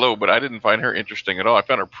set pretty low, but I didn't find her interesting at all. I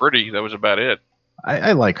found her pretty. That was about it.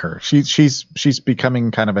 I like her. She's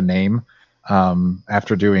becoming kind of a name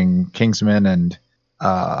after doing Kingsman and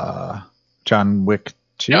John Wick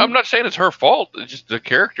 2. Yeah, I'm not saying it's her fault. It's just the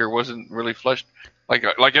character wasn't really fleshed.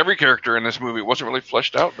 Like every character in this movie wasn't really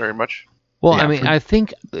fleshed out very much. Well, Yeah, I mean, I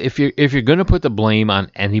think if you're going to put the blame on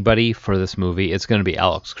anybody for this movie, it's going to be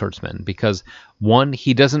Alex Kurtzman, because one,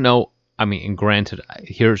 he doesn't know. I mean, and granted,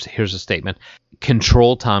 here's a statement: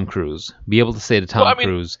 control Tom Cruise. Be able to say to Tom Well, I mean,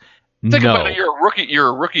 Cruise, Think no, about it. You're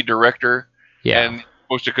a rookie director, yeah, and you're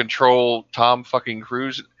supposed to control Tom fucking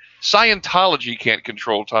Cruise. Scientology can't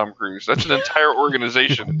control Tom Cruise. That's an entire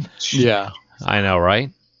organization. Yeah. I know,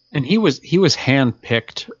 right? And he was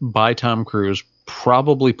handpicked by Tom Cruise,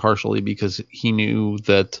 probably partially because he knew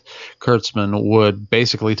that Kurtzman would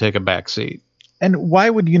basically take a back seat. And why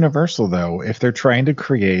would Universal, though, if they're trying to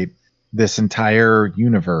create this entire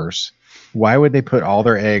universe, why would they put all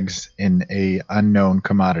their eggs in a unknown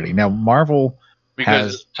commodity? Now, Marvel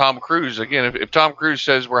Because has, Tom Cruise, again, if Tom Cruise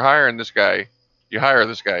says we're hiring this guy, you hire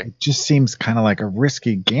this guy. it just seems kind of like a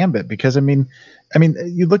risky gambit, because I mean,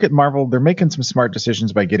 you look at Marvel, they're making some smart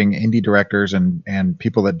decisions by getting indie directors and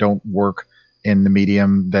people that don't work in the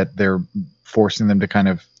medium that they're forcing them to kind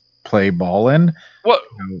of play ball in. What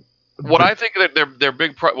But- I think that their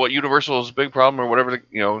big what Universal's big problem or whatever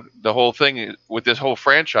the whole thing with this whole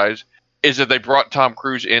franchise is that they brought Tom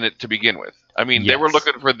Cruise in it to begin with. I mean, they were Yes.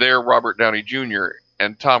 looking for their Robert Downey Jr.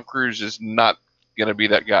 and Tom Cruise is not going to be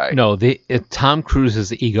that guy. No, Tom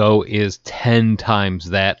Cruise's ego is 10 times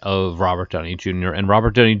that of Robert Downey Jr. And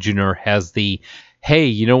Robert Downey Jr. has the, hey,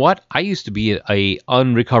 you know what? I used to be a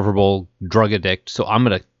unrecoverable drug addict, so I'm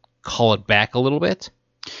going to call it back a little bit.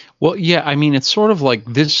 Well, yeah, I mean, it's sort of like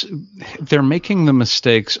this. They're making the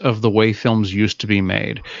mistakes of the way films used to be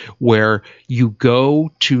made, where you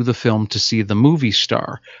go to the film to see the movie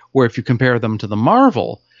star, where if you compare them to the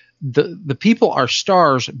Marvel, the people are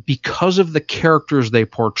stars because of the characters they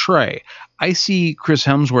portray. I see Chris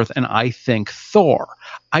Hemsworth and I think Thor.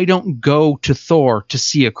 I don't go to Thor to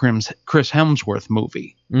see a Chris Hemsworth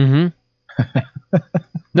movie. Mm-hmm.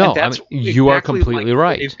 No, And that's you are exactly completely like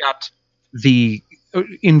right. They've got the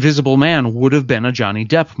Invisible Man would have been a Johnny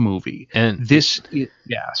Depp movie. And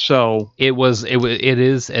So it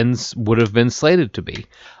is and would have been slated to be.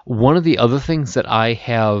 One of the other things that I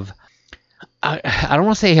have, I don't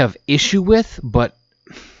want to say I have issue with, but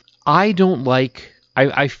I don't like,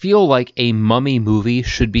 I feel like a mummy movie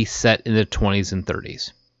should be set in the 20s and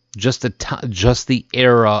 30s. Just the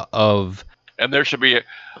era of... And there should be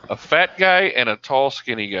a fat guy and a tall,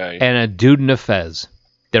 skinny guy. And a dude in a fez.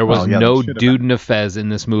 There was Well, yeah, no there should have dude in a fez in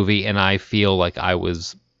this movie, and I feel like I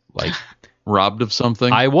was like... robbed of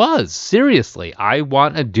something. I was. Seriously. I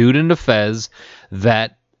want a dude in a fez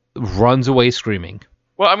that runs away screaming.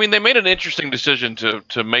 Well, I mean, they made an interesting decision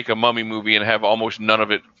to make a mummy movie and have almost none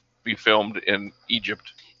of it be filmed in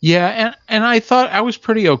Egypt. Yeah, and I thought I was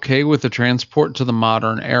pretty okay with the transport to the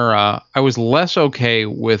modern era. I was less okay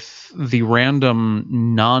with the random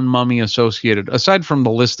non-mummy associated, aside from the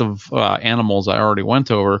list of animals I already went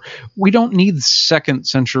over. We don't need second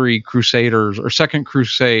century crusaders or second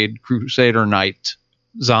crusader knight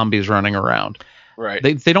zombies running around. Right.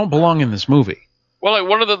 They don't belong in this movie. Well, like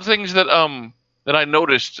one of the things that I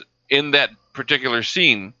noticed in that particular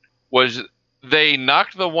scene was they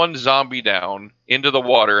knocked the one zombie down into the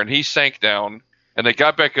water, and he sank down, and they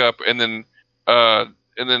got back up, and then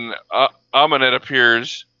Amunet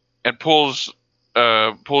appears and pulls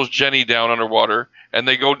Jenny down underwater, and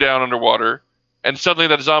they go down underwater, and suddenly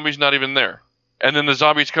that zombie's not even there. And then the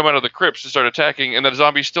zombies come out of the crypts to start attacking, and that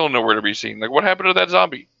zombie's still nowhere to be seen. Like, what happened to that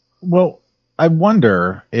zombie? Well, I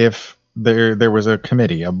wonder if there was a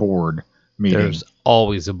committee, a board meeting. There's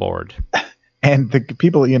always a board. And the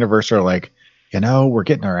people at Universal are like, we're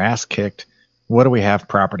getting our ass kicked. What do we have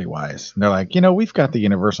property-wise? And they're like, we've got the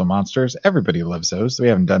Universal monsters. Everybody loves those. We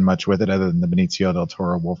haven't done much with it other than the Benicio del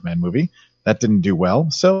Toro Wolfman movie. That didn't do well.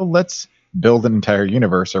 So let's build an entire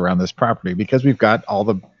universe around this property because we've got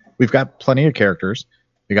plenty of characters.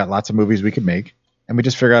 We got lots of movies we could make, and we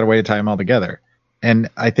just figure out a way to tie them all together. And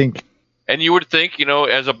I think... And you would think,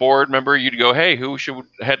 as a board member, you'd go, hey, who should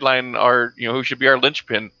headline our, who should be our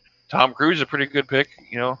linchpin? Tom Cruise is a pretty good pick,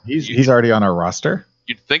 He's already on our roster.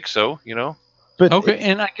 You'd think so, But Okay,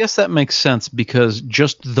 and I guess that makes sense because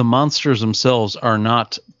just the monsters themselves are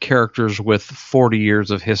not characters with 40 years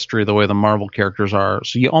of history the way the Marvel characters are.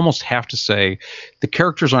 So you almost have to say the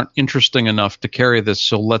characters aren't interesting enough to carry this,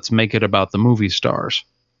 so let's make it about the movie stars.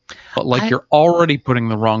 But you're already putting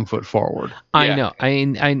the wrong foot forward. I Yeah. know.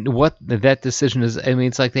 I what that decision is. I mean,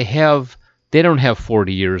 it's like they don't have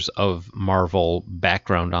 40 years of Marvel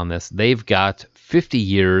background on this. They've got 50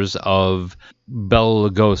 years of Bela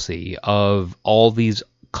Lugosi, of all these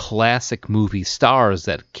classic movie stars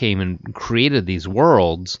that came and created these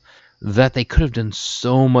worlds that they could have done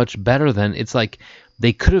so much better than. It's like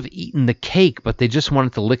they could have eaten the cake, but they just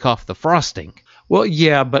wanted to lick off the frosting. Well,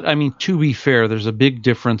 yeah, but I mean, to be fair, there's a big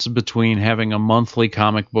difference between having a monthly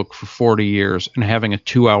comic book for 40 years and having a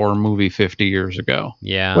 2-hour movie 50 years ago.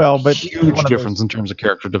 Yeah. well, but Huge difference in terms of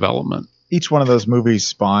character development. each one of those movies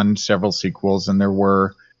spawned several sequels, and there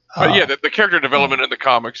were... But yeah, the character development in the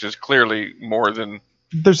comics is clearly more than...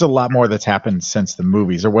 There's a lot more that's happened since the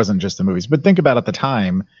movies. There wasn't just the movies. But think about at the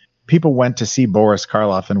time, people went to see Boris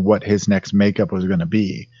Karloff and what his next makeup was going to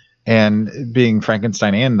be. And being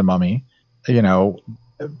Frankenstein and the Mummy,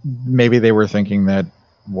 maybe they were thinking that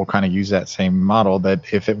we'll kind of use that same model,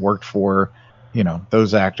 that if it worked for,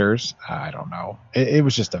 those actors, I don't know. It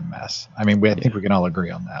was just a mess. I mean, I think we can all agree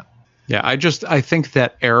on that. Yeah, I think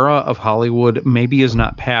that era of Hollywood maybe is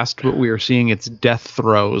not past, but we are seeing its death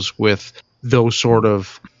throes with those sort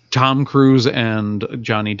of Tom Cruise and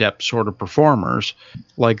Johnny Depp sort of performers.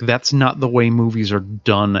 Like, that's not the way movies are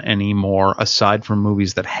done anymore, aside from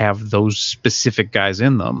movies that have those specific guys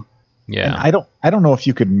in them. yeah. And I don't know if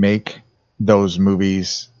you could make those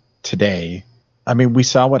movies today. I mean, we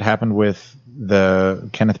saw what happened with the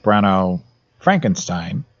Kenneth Branagh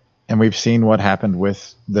Frankenstein, and we've seen what happened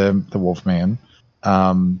with the Wolfman.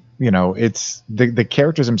 It's the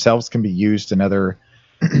characters themselves can be used in other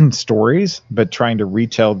stories, but trying to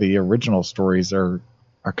retell the original stories are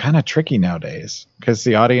kind of tricky nowadays because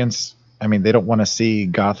the audience, I mean, they don't want to see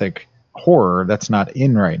gothic horror. That's not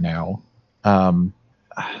in right now.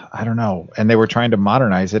 I don't know. And they were trying to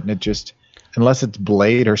modernize it, and it just, unless it's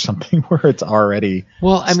Blade or something where it's already...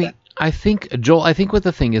 Well, I mean, I think, Joel, what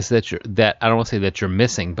the thing is that I don't want to say that you're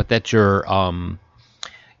missing, but that you're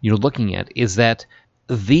looking at is that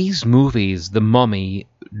these movies, The Mummy,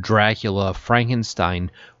 Dracula,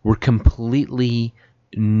 Frankenstein, were completely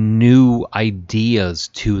new ideas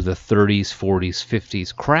to the 30s, 40s,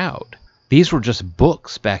 50s crowd. These were just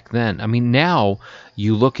books back then. I mean, now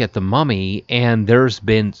you look at The Mummy, and there's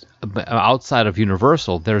been, outside of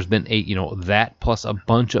Universal, there's been that plus a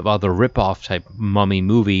bunch of other rip-off type Mummy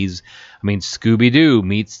movies. I mean, Scooby-Doo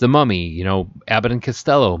meets The Mummy, Abbott and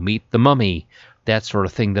Costello meet The Mummy, that sort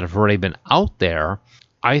of thing that have already been out there.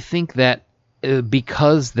 I think that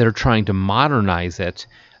because they're trying to modernize it,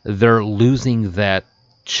 they're losing that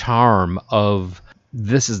charm of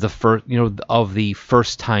this is the first, of the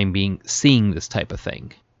first time seeing this type of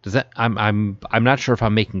thing. Does that? I'm not sure if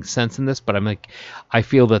I'm making sense in this, but I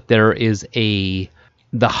feel that there is the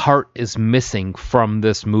heart is missing from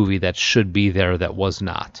this movie that should be there that was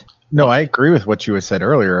not. No, I agree with what you had said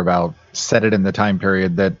earlier about set it in the time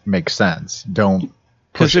period that makes sense. Don't.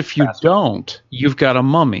 Because if you don't, you've got a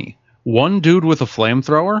mummy. One dude with a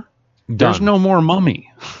flamethrower, there's Done. no more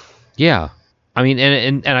Mummy. Yeah. I mean,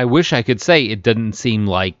 and I wish I could say it didn't seem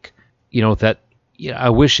like, that. I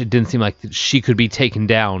wish it didn't seem like she could be taken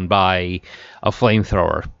down by a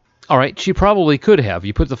flamethrower. All right, she probably could have.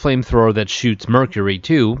 You put the flamethrower that shoots mercury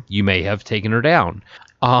too, you may have taken her down.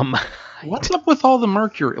 What's up with all the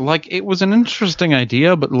mercury? Like, it was an interesting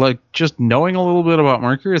idea, but like just knowing a little bit about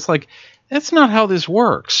mercury, it's like that's not how this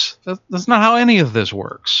works. That's not how any of this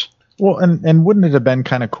works. Well, and wouldn't it have been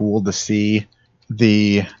kind of cool to see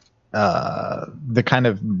the kind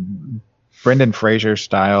of Brendan Fraser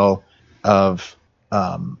style of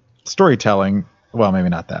storytelling? Well, maybe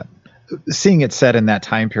not that. Seeing it set in that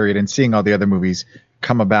time period and seeing all the other movies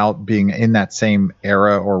come about being in that same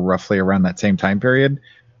era or roughly around that same time period,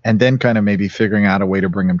 and then kind of maybe figuring out a way to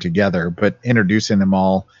bring them together, but introducing them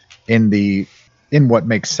all in what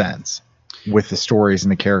makes sense with the stories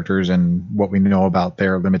and the characters and what we know about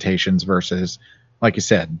their limitations versus, like you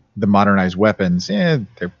said, the modernized weapons. They're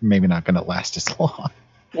maybe not going to last as long.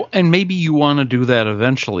 Well, and maybe you want to do that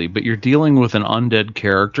eventually, but you're dealing with an undead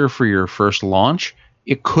character for your first launch.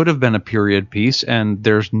 It could have been a period piece, and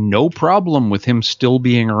there's no problem with him still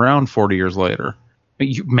being around 40 years later.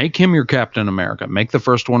 You make him your Captain America. Make the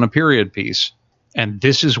first one a period piece. And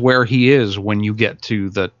this is where he is when you get to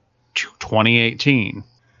the 2018.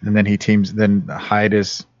 And then Hyde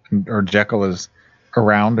or Jekyll is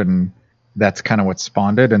around, and that's kind of what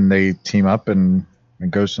spawned it, and they team up, and it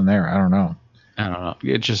goes from there. I don't know.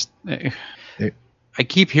 It just... I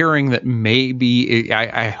keep hearing that maybe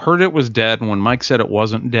I heard it was dead, and when Mike said it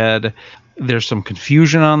wasn't dead, there's some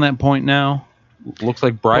confusion on that point now. Looks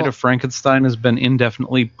like Bride of Frankenstein has been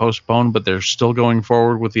indefinitely postponed, but they're still going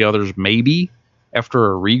forward with the others, maybe after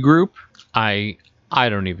a regroup. I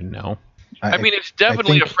don't even know. I mean, it's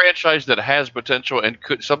definitely a franchise that has potential, and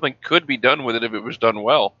something could be done with it if it was done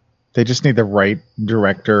well. They just need the right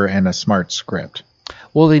director and a smart script.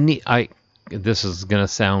 Well, this is going to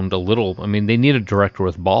sound a little... I mean, they need a director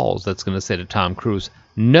with balls that's going to say to Tom Cruise,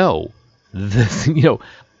 no, this,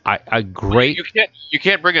 great... You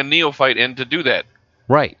can't bring a neophyte in to do that.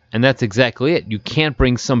 Right, and that's exactly it. You can't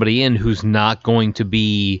bring somebody in who's not going to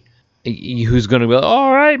be... Who's going to be,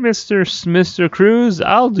 all right, Mr. Cruise,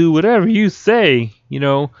 I'll do whatever you say,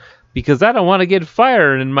 because I don't want to get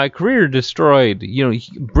fired and my career destroyed.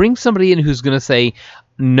 Bring somebody in who's going to say,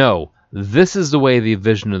 no, this is the way the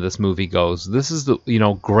vision of this movie goes. This is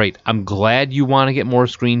great. I'm glad you want to get more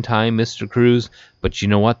screen time, Mr. Cruise, but you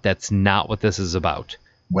know what? That's not what this is about.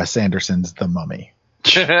 Wes Anderson's The Mummy.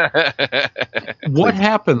 What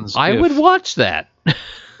happens? I would watch that.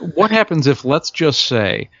 What happens if, let's just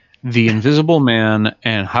say, The Invisible Man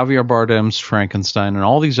and Javier Bardem's Frankenstein and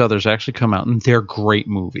all these others actually come out, and they're great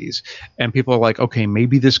movies. And people are like, okay,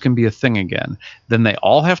 maybe this can be a thing again. Then they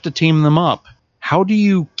all have to team them up. How do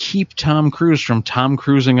you keep Tom Cruise from Tom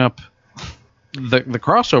Cruising up the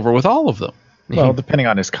crossover with all of them? Well, depending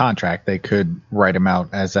on his contract, they could write him out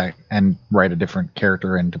and write a different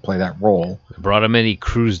character in to play that role. Brought him in, he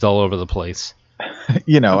cruised all over the place. I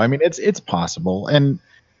mean, it's possible. And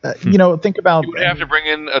think about... You would have to bring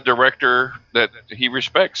in a director that he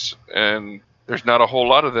respects, and there's not a whole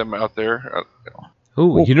lot of them out there.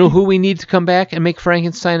 Ooh, you know who we need to come back and make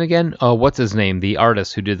Frankenstein again? What's his name? The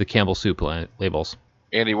artist who did the Campbell Soup labels.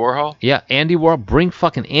 Andy Warhol? Yeah, Andy Warhol. Bring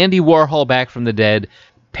fucking Andy Warhol back from the dead,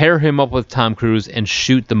 pair him up with Tom Cruise, and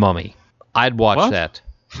shoot The Mummy. I'd watch that.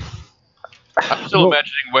 I'm still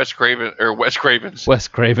imagining Wes Craven's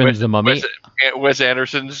The Mummy. Wes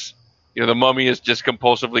Anderson's. The Mummy is just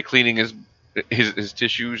compulsively cleaning his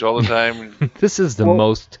tissues all the time. This is the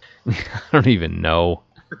most... I don't even know.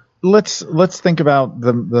 Let's think about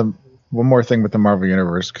the one more thing with the Marvel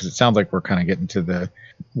Universe, because it sounds like we're kind of getting to the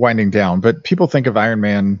winding down. But people think of Iron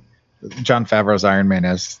Man, Jon Favreau's Iron Man,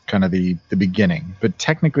 as kind of the beginning. But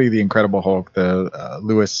technically, the Incredible Hulk, the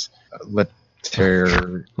Louis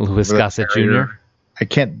Gossett Jr.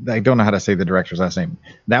 I don't know how to say the director's last name.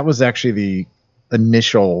 That was actually the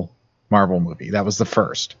initial Marvel movie. That was the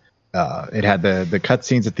first. It had the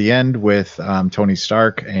cutscenes at the end with Tony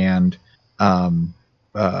Stark and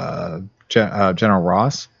General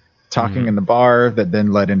Ross talking in the bar, that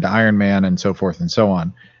then led into Iron Man and so forth and so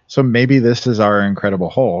on. So maybe this is our Incredible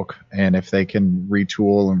Hulk, and if they can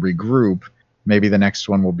retool and regroup, maybe the next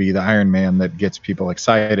one will be the Iron Man that gets people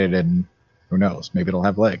excited, and who knows, maybe it'll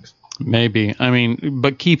have legs. Maybe. I mean,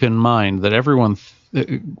 but keep in mind that everyone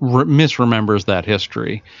misremembers that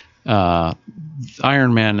history.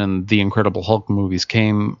 Iron Man and the Incredible Hulk movies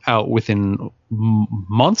came out within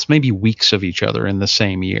months, maybe weeks of each other in the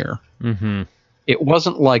same year. Mm-hmm. It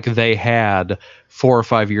wasn't like they had 4 or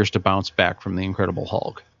 5 years to bounce back from the Incredible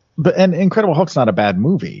Hulk. And Incredible Hulk's not a bad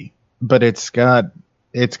movie, but it's got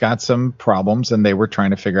it's got some problems, and they were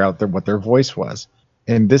trying to figure out what their voice was.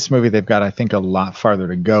 In this movie, they've got, I think, a lot farther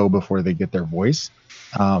to go before they get their voice.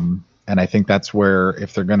 And I think that's where,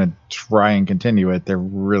 if they're going to try and continue it, they're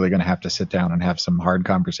really going to have to sit down and have some hard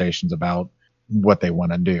conversations about what they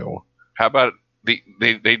want to do. How about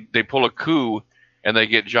they pull a coup and they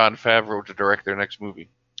get Jon Favreau to direct their next movie?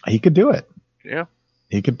 He could do it. Yeah.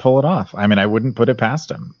 He could pull it off. I mean, I wouldn't put it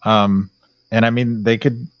past him. And I mean, they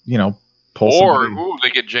could, pull Or somebody. they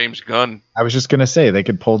get James Gunn. I was just going to say they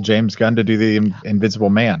could pull James Gunn to do the Invisible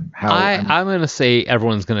Man. I'm going to say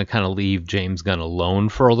everyone's going to kind of leave James Gunn alone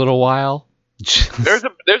for a little while. There's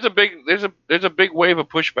a big wave of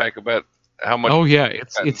pushback about how much. Oh yeah,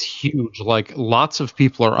 it's huge. Like lots of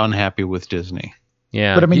people are unhappy with Disney.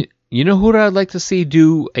 Yeah, But I mean- you know who I'd like to see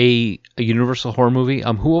do a Universal horror movie?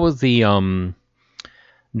 Who was the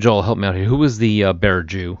Joel? Help me out here. Who was the Bear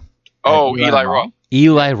Jew? Oh, Eli Roth.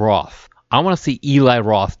 Eli Roth. I want to see Eli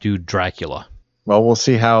Roth do Dracula. Well, we'll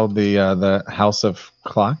see how the House of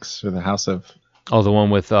Clocks, or the House of Oh, the one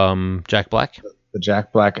with Jack Black. the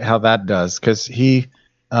Jack Black, how that does, because he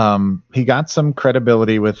got some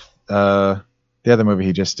credibility with the other movie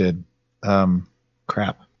he just did.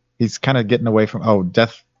 Crap, he's kind of getting away from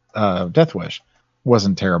Death Wish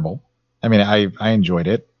wasn't terrible. I mean, I enjoyed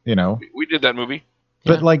it, We did that movie.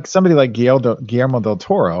 but Yeah. like somebody like Guillermo del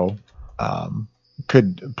Toro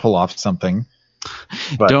could pull off something.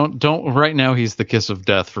 But Don't right now. He's the kiss of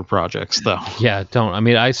death for projects, though. Yeah, don't. I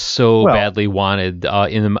mean, I so Well- badly wanted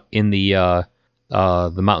in the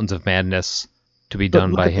Mountains of Madness to be but done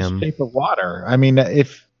look by at The him. Shape of Water. I mean,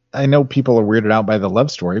 if I know people are weirded out by the love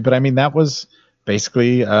story, but I mean that was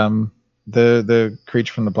basically the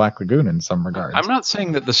creature from the Black Lagoon in some regards. I'm not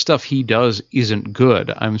saying that the stuff he does isn't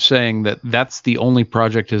good. I'm saying that that's the only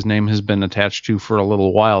project his name has been attached to for a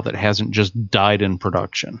little while that hasn't just died in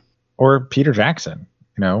production. Or Peter Jackson,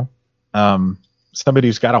 somebody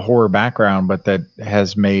who's got a horror background but that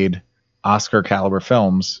has made Oscar caliber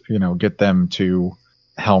films, get them to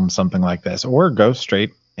helm something like this, or go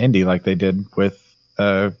straight indie like they did with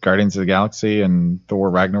Guardians of the Galaxy and Thor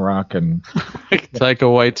Ragnarok and Taika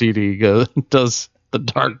Waititi does the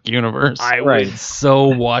Dark Universe. I Right. would so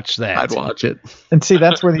watch that. I'd watch it. and see,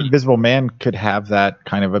 that's where the Invisible Man could have that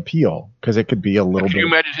kind of appeal, because it could be a little Can you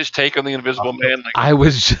bit. imagine his take on the Invisible Man? Like, I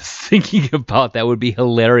was just thinking about that. Would be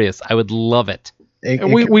hilarious. I would love it.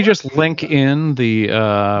 We just link in the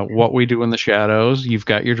What We Do in the Shadows. You've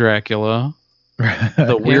got your Dracula,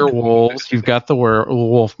 the werewolves. You've got the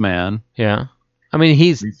Wolf Man. Yeah. I mean,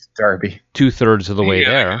 he's Darby. 2/3 of the way Yeah.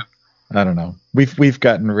 there. I don't know. We've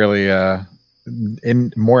gotten really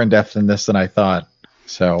more in depth in this than I thought.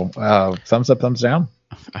 So thumbs up, thumbs down.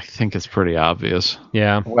 I think it's pretty obvious.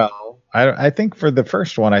 Yeah. Well, I think for the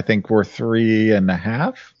first one, I think we're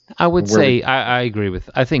 3.5. I would Where say I agree with.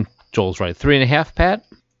 I think Joel's right. 3.5, Pat.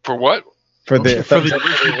 for what? For the For the- thumbs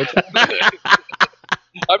up.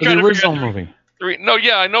 I'm The trying to original figure out movie. three. No,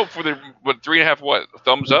 yeah, I know. For the 3.5, what?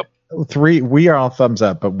 Thumbs up? 3, we are all thumbs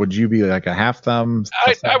up, but would you be like a half thumb?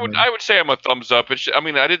 I would say I'm a thumbs up. I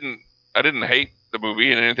mean, I didn't hate the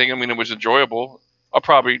movie and anything. I mean, it was enjoyable. I'm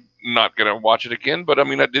probably not gonna watch it again, but I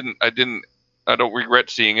mean, I don't regret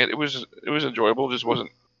seeing it. It was enjoyable. It just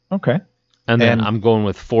wasn't. Okay. And then And- I'm going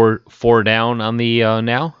with four down on the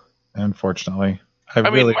now. Unfortunately, I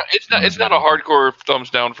mean, really. it's not a hardcore thumbs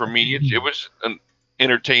down for me. It was an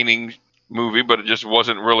entertaining movie, but it just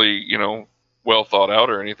wasn't really well thought out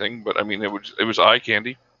or anything. But I mean, it was eye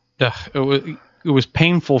candy. It was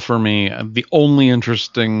painful for me. The only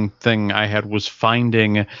interesting thing I had was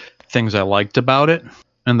finding things I liked about it,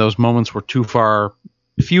 and those moments were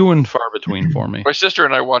few and far between for me. My sister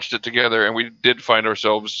and I watched it together, and we did find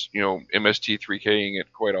ourselves, MST3King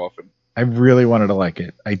it quite often. I really wanted to like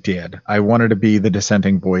it. I did. I wanted to be the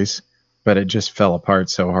dissenting voice, but it just fell apart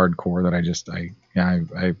so hardcore that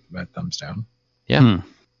I thumbs down. Yeah.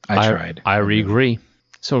 I tried. I agree.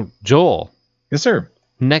 So Joel, Yes, sir.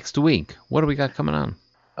 next week, what do we got coming on?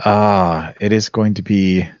 It is going to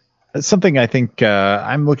be something I think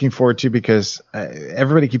I'm looking forward to, because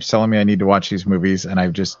everybody keeps telling me I need to watch these movies, and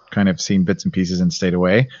I've just kind of seen bits and pieces and stayed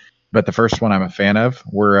away. But the first one I'm a fan of,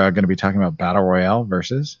 we're going to be talking about Battle Royale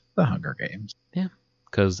versus The Hunger Games.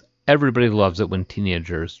 Because everybody loves it when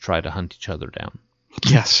teenagers try to hunt each other down.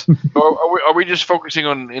 Yes. Are we just focusing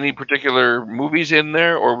on any particular movies in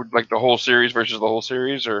there, or like the whole series versus the whole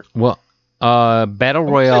series, or? Well, Battle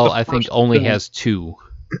say Royale, the I think, first only thing- has 2.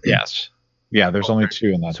 Yes. Yeah, there's only 2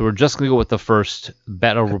 in that. So we're just going to go with the first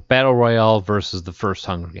Battle Royale versus the first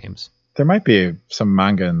Hunger Games. There might be some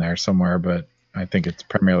manga in there somewhere, but I think it's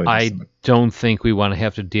primarily I just don't think we want to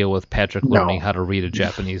have to deal with Patrick No. learning how to read a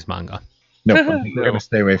Japanese manga. Nope, I think we're going to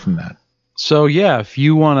stay away from that. So yeah, if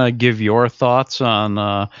you want to give your thoughts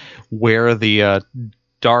on where the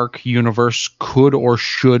Dark Universe could or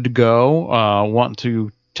should go, want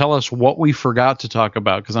to tell us what we forgot to talk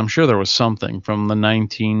about, because I'm sure there was something from the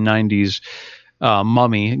 1990s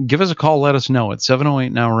Mummy, give us a call. Let us know at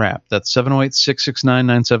 708-NOW-RAP. That's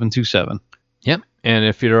 708-669-9727. Yep. And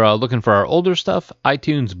if you're looking for our older stuff,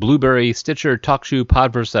 iTunes, Blueberry, Stitcher, TalkShoe,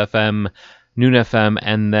 Podverse FM, Noon FM,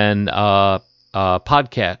 and then Podcatcher.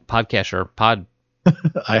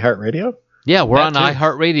 iHeartRadio? Yeah, we're That on too.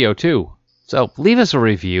 iHeartRadio too. So leave us a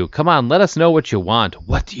review. Come on, let us know what you want.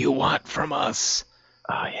 What do you want from us?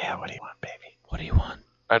 Oh, yeah. What do you want, baby? What do you want?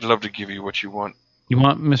 I'd love to give you what you want. You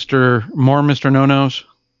want more Mr. No-Nos?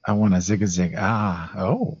 I want a zig-a-zig. Ah,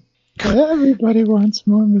 oh. Everybody wants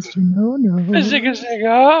more Mr. No-No.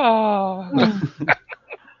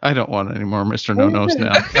 I don't want any more Mr. No-Nos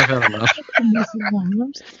now. I've had enough.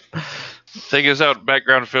 Take us out,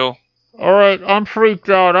 background Phil. All right, I'm freaked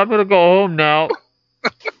out. I'm gonna go home now.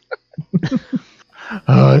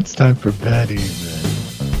 Oh, it's time for bed evening.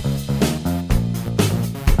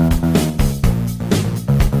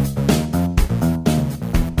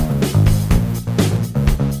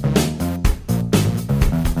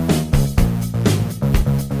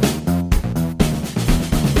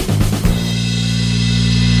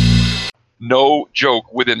 No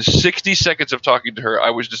joke. Within 60 seconds of talking to her, I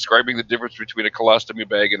was describing the difference between a colostomy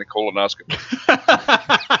bag and a colonoscopy.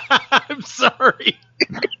 I'm sorry.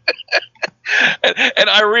 And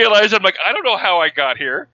I realized, I'm like, I don't know how I got here.